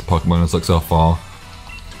story of this Pokemon Nuzlocke so far,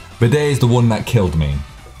 Bidet is the one that killed me.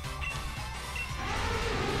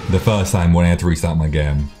 The first time when I had to restart my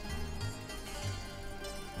game.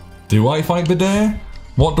 Do I fight Bidet?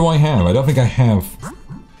 What do I have? I don't think I have.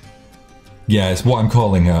 Yeah, it's what I'm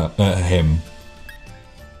calling him.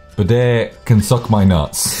 Bidet can suck my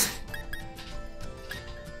nuts.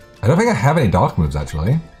 I don't think I have any dark moves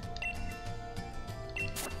actually.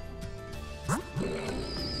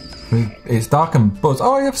 It's dark and buzz.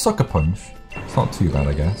 Oh, I have Sucker Punch. It's not too bad,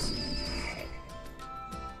 I guess.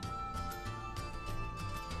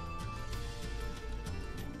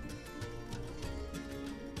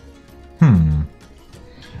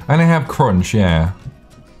 And I have Crunch, yeah.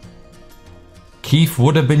 Keith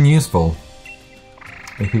would have been useful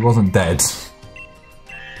if he wasn't dead.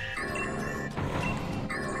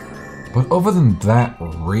 But other than that,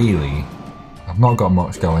 really, I've not got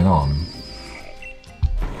much going on.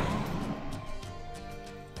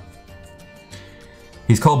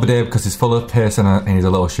 He's called Bidet because he's full of piss and he's a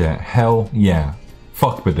little shit. Hell yeah.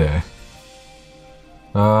 Fuck Bidet.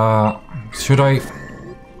 Should I...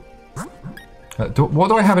 what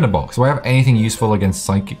do I have in a box? Do I have anything useful against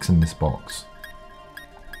psychics in this box?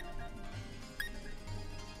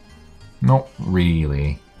 Not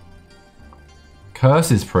really.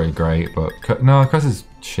 Curse is pretty great, but... no, Curse is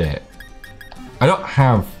shit. I don't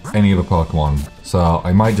have any other Pokemon, so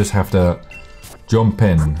I might just have to jump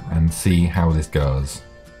in and see how this goes.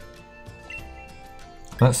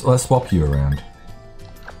 Let's swap you around.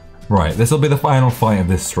 Right, this will be the final fight of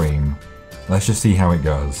this stream. Let's just see how it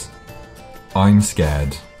goes. I'm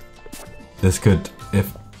scared. This could...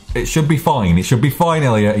 it should be fine. It should be fine,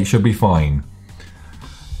 Elliot. It should be fine.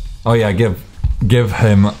 Oh yeah, give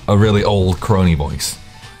him a really old crony voice.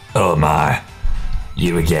 Oh my,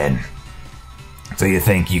 you again. So you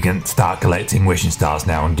think you can start collecting wishing stars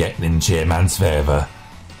now and get in Chairman's favour?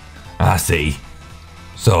 I see.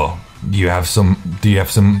 So, do you have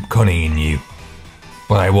some cunning in you?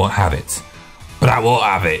 But I won't have it. But I won't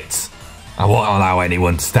have it. I won't allow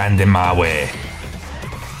anyone to stand in my way.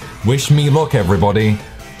 Wish me luck, everybody.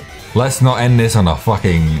 Let's not end this on a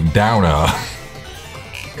fucking downer.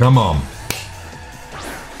 Come on.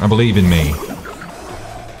 I believe in me.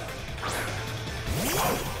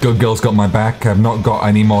 Good girl's got my back. I've not got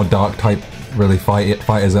any more dark type really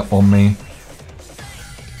fighters on me.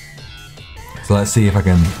 So let's see if I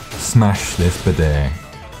can smash this Bidet.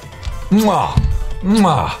 Mwah!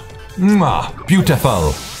 Mwah! Mwah!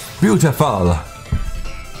 Beautiful! Beautiful!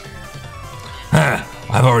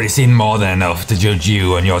 I've already seen more than enough to judge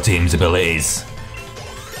you and your team's abilities.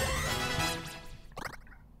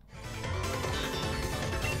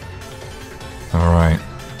 Alright.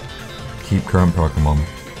 Keep current Pokemon.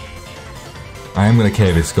 I am gonna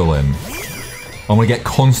cave his skull in. I'm gonna get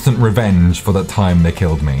constant revenge for that time they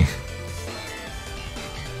killed me.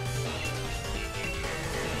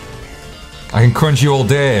 I can crunch you all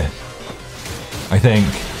day. I think.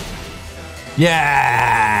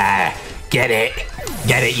 Yeah! Get it!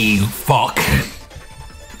 Get it, you fuck!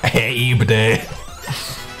 I hate you, Bidet.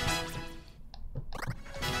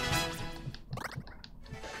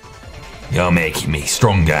 You're making me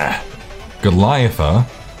stronger. Goliatha?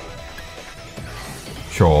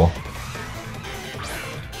 Sure.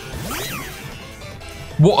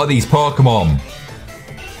 What are these Pokemon?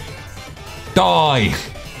 Die!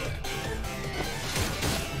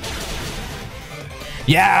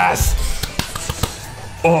 Yes!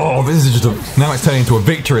 Oh, this is just a... now it's turning into a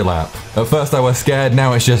victory lap. At first I was scared,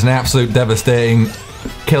 now it's just an absolute devastating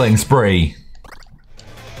killing spree.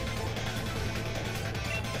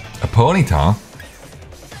 A Ponyta?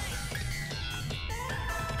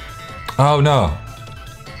 Oh no.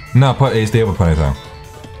 No, it's the other Ponyta.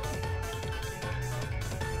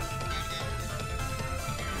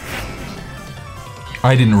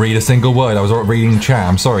 I didn't read a single word, I was reading chat.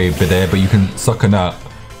 I'm sorry, Bidet, but you can suck a nut.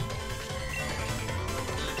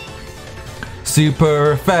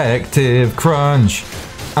 Super effective crunch.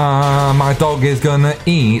 My dog is gonna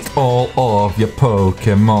eat all of your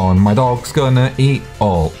Pokemon. My dog's gonna eat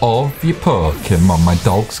all of your Pokemon. My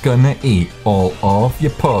dog's gonna eat all of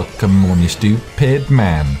your Pokemon, you stupid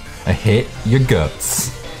man. I hate your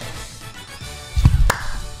guts.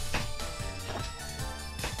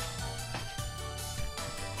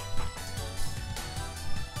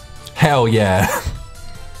 Hell yeah.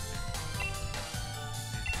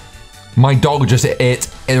 My dog just ate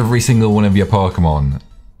every single one of your Pokemon.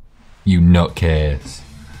 You nutcase.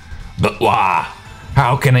 But why?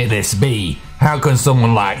 How can this be? How can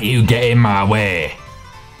someone like you get in my way?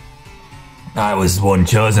 I was the one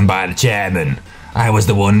chosen by the chairman. I was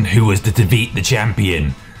the one who was to defeat the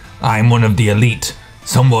champion. I'm one of the elite.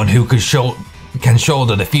 Someone who can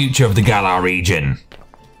shoulder the future of the Galar region.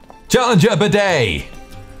 Challenger Bidet!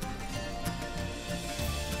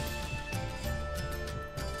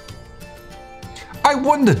 I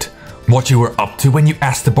wondered what you were up to when you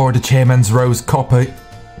asked aboard the chairman's Rose Copper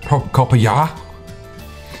yacht.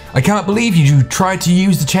 I can't believe you tried to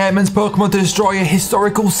use the chairman's Pokemon to destroy a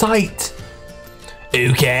historical site.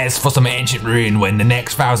 Who cares for some ancient ruin when the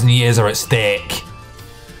next 1,000 years are at stake?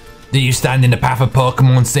 Do you stand in the path of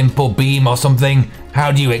Pokemon Simple Beam or something?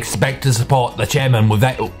 How do you expect to support the chairman with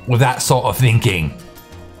that sort of thinking?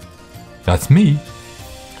 That's me,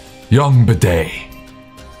 young Bidet.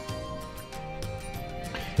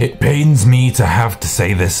 It pains me to have to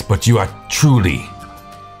say this, but I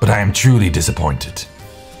am truly disappointed.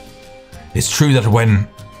 It's true that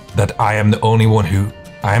I am the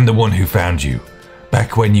one who found you,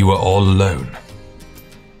 back when you were all alone.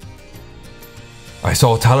 I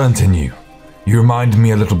saw talent in you. You remind me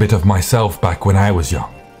a little bit of myself back when I was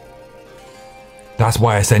young. That's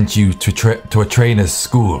why I sent you to a trainer's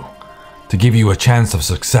school, to give you a chance of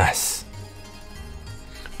success.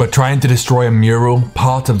 But trying to destroy a mural,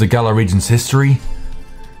 part of the Galar region's history,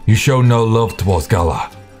 you show no love towards Galar.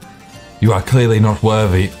 You are clearly not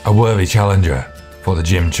a worthy challenger for the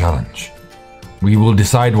gym challenge. We will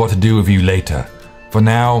decide what to do with you later. For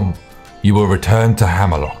now, you will return to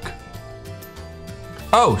Hammerlock.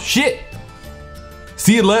 Oh shit!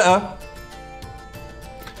 See you later.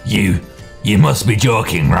 You must be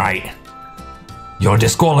joking, right? You're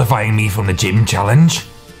disqualifying me from the gym challenge?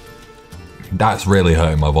 That's really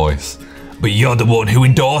hurting my voice. But you're the one who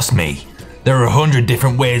endorsed me. There are 100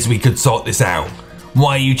 different ways we could sort this out.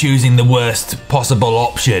 Why are you choosing the worst possible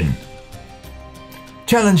option?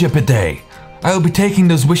 Challenger Bidet, I will be taking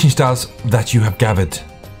those wishing stars that you have gathered.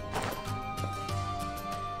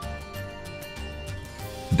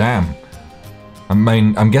 Damn. I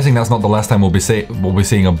mean, I'm guessing that's not the last time we'll be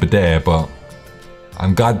seeing a Bidet, but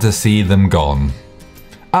I'm glad to see them gone.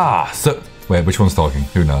 Wait, which one's talking?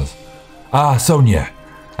 Who knows? Sonia.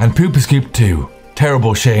 And Poopa Scoop too.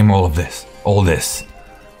 Terrible shame all this.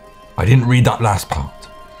 I didn't read that last part.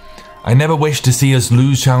 I never wish to see us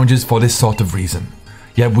lose challenges for this sort of reason.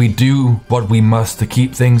 Yet we do what we must to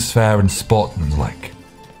keep things fair and sportsmanlike.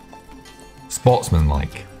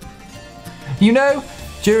 You know,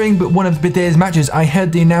 during one of Bidet's matches, I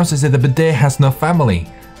heard the announcer say that Bidet has no family.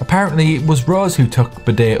 Apparently it was Rose who took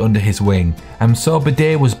Bidet under his wing, and so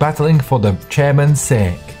Bidet was battling for the chairman's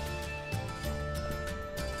sake.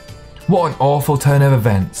 What an awful turn of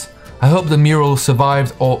events. I hope the mural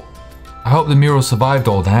survived all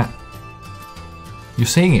that. You're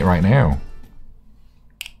seeing it right now.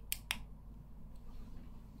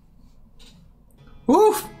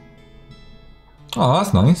 Woof! Oh,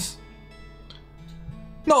 that's nice.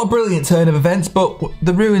 Not a brilliant turn of events, but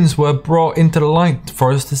the ruins were brought into the light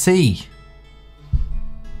for us to see.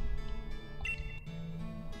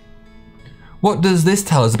 What does this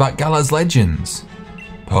tell us about Galar's legends?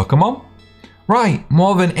 Pokemon? Right,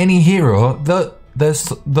 more than any hero,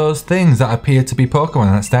 there's those things that appear to be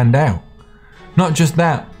Pokemon that stand out. Not just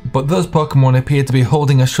that, but those Pokemon appear to be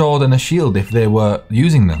holding a sword and a shield if they were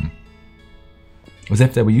using them.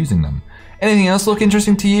 Anything else look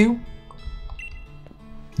interesting to you?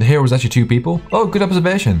 The hero was actually two people? Oh, good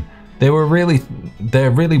observation. There really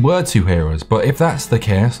were two heroes, but if that's the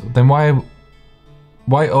case, then why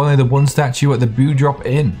only the one statue at the Badoo Drop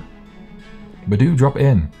Inn?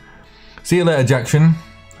 See you later, Jackson.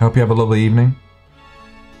 Hope you have a lovely evening.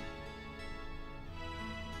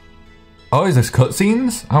 Oh, is this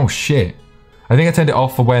cutscenes? Oh shit. I think I turned it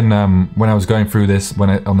off for when I was going through this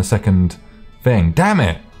on the second thing. Damn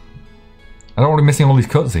it! I don't want to be missing all these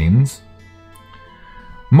cutscenes.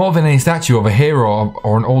 More than any statue of a hero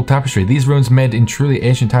or an old tapestry, these ruins made in truly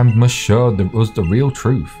ancient times must show us the real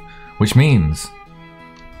truth. Which means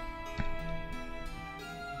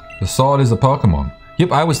the sword is a Pokemon.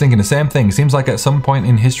 Yep, I was thinking the same thing. Seems like at some point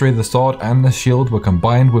in history the sword and the shield were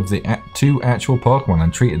combined with the two actual Pokemon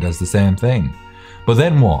and treated as the same thing. But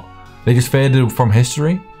then what? They just faded from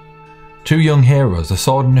history? Two young heroes, the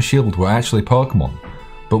sword and the shield, were actually Pokemon.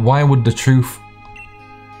 But why would the truth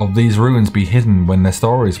of these ruins be hidden when their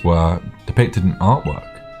stories were depicted in artwork?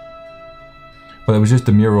 Well, it was just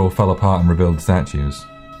the mural fell apart and revealed the statues.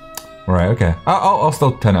 Right, okay. I'll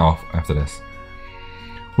still turn it off after this.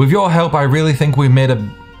 With your help, I really think we made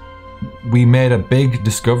a big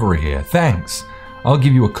discovery here. Thanks. I'll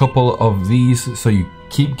give you a couple of these so you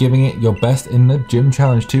keep giving it your best in the gym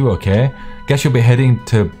challenge too, okay? Guess you'll be heading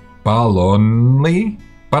to Ballonley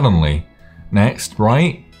next,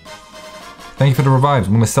 right? Thank you for the revives.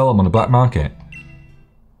 I'm going to sell them on the black market.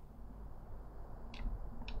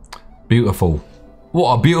 Beautiful.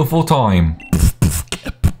 What a beautiful time.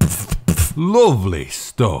 Lovely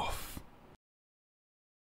stuff.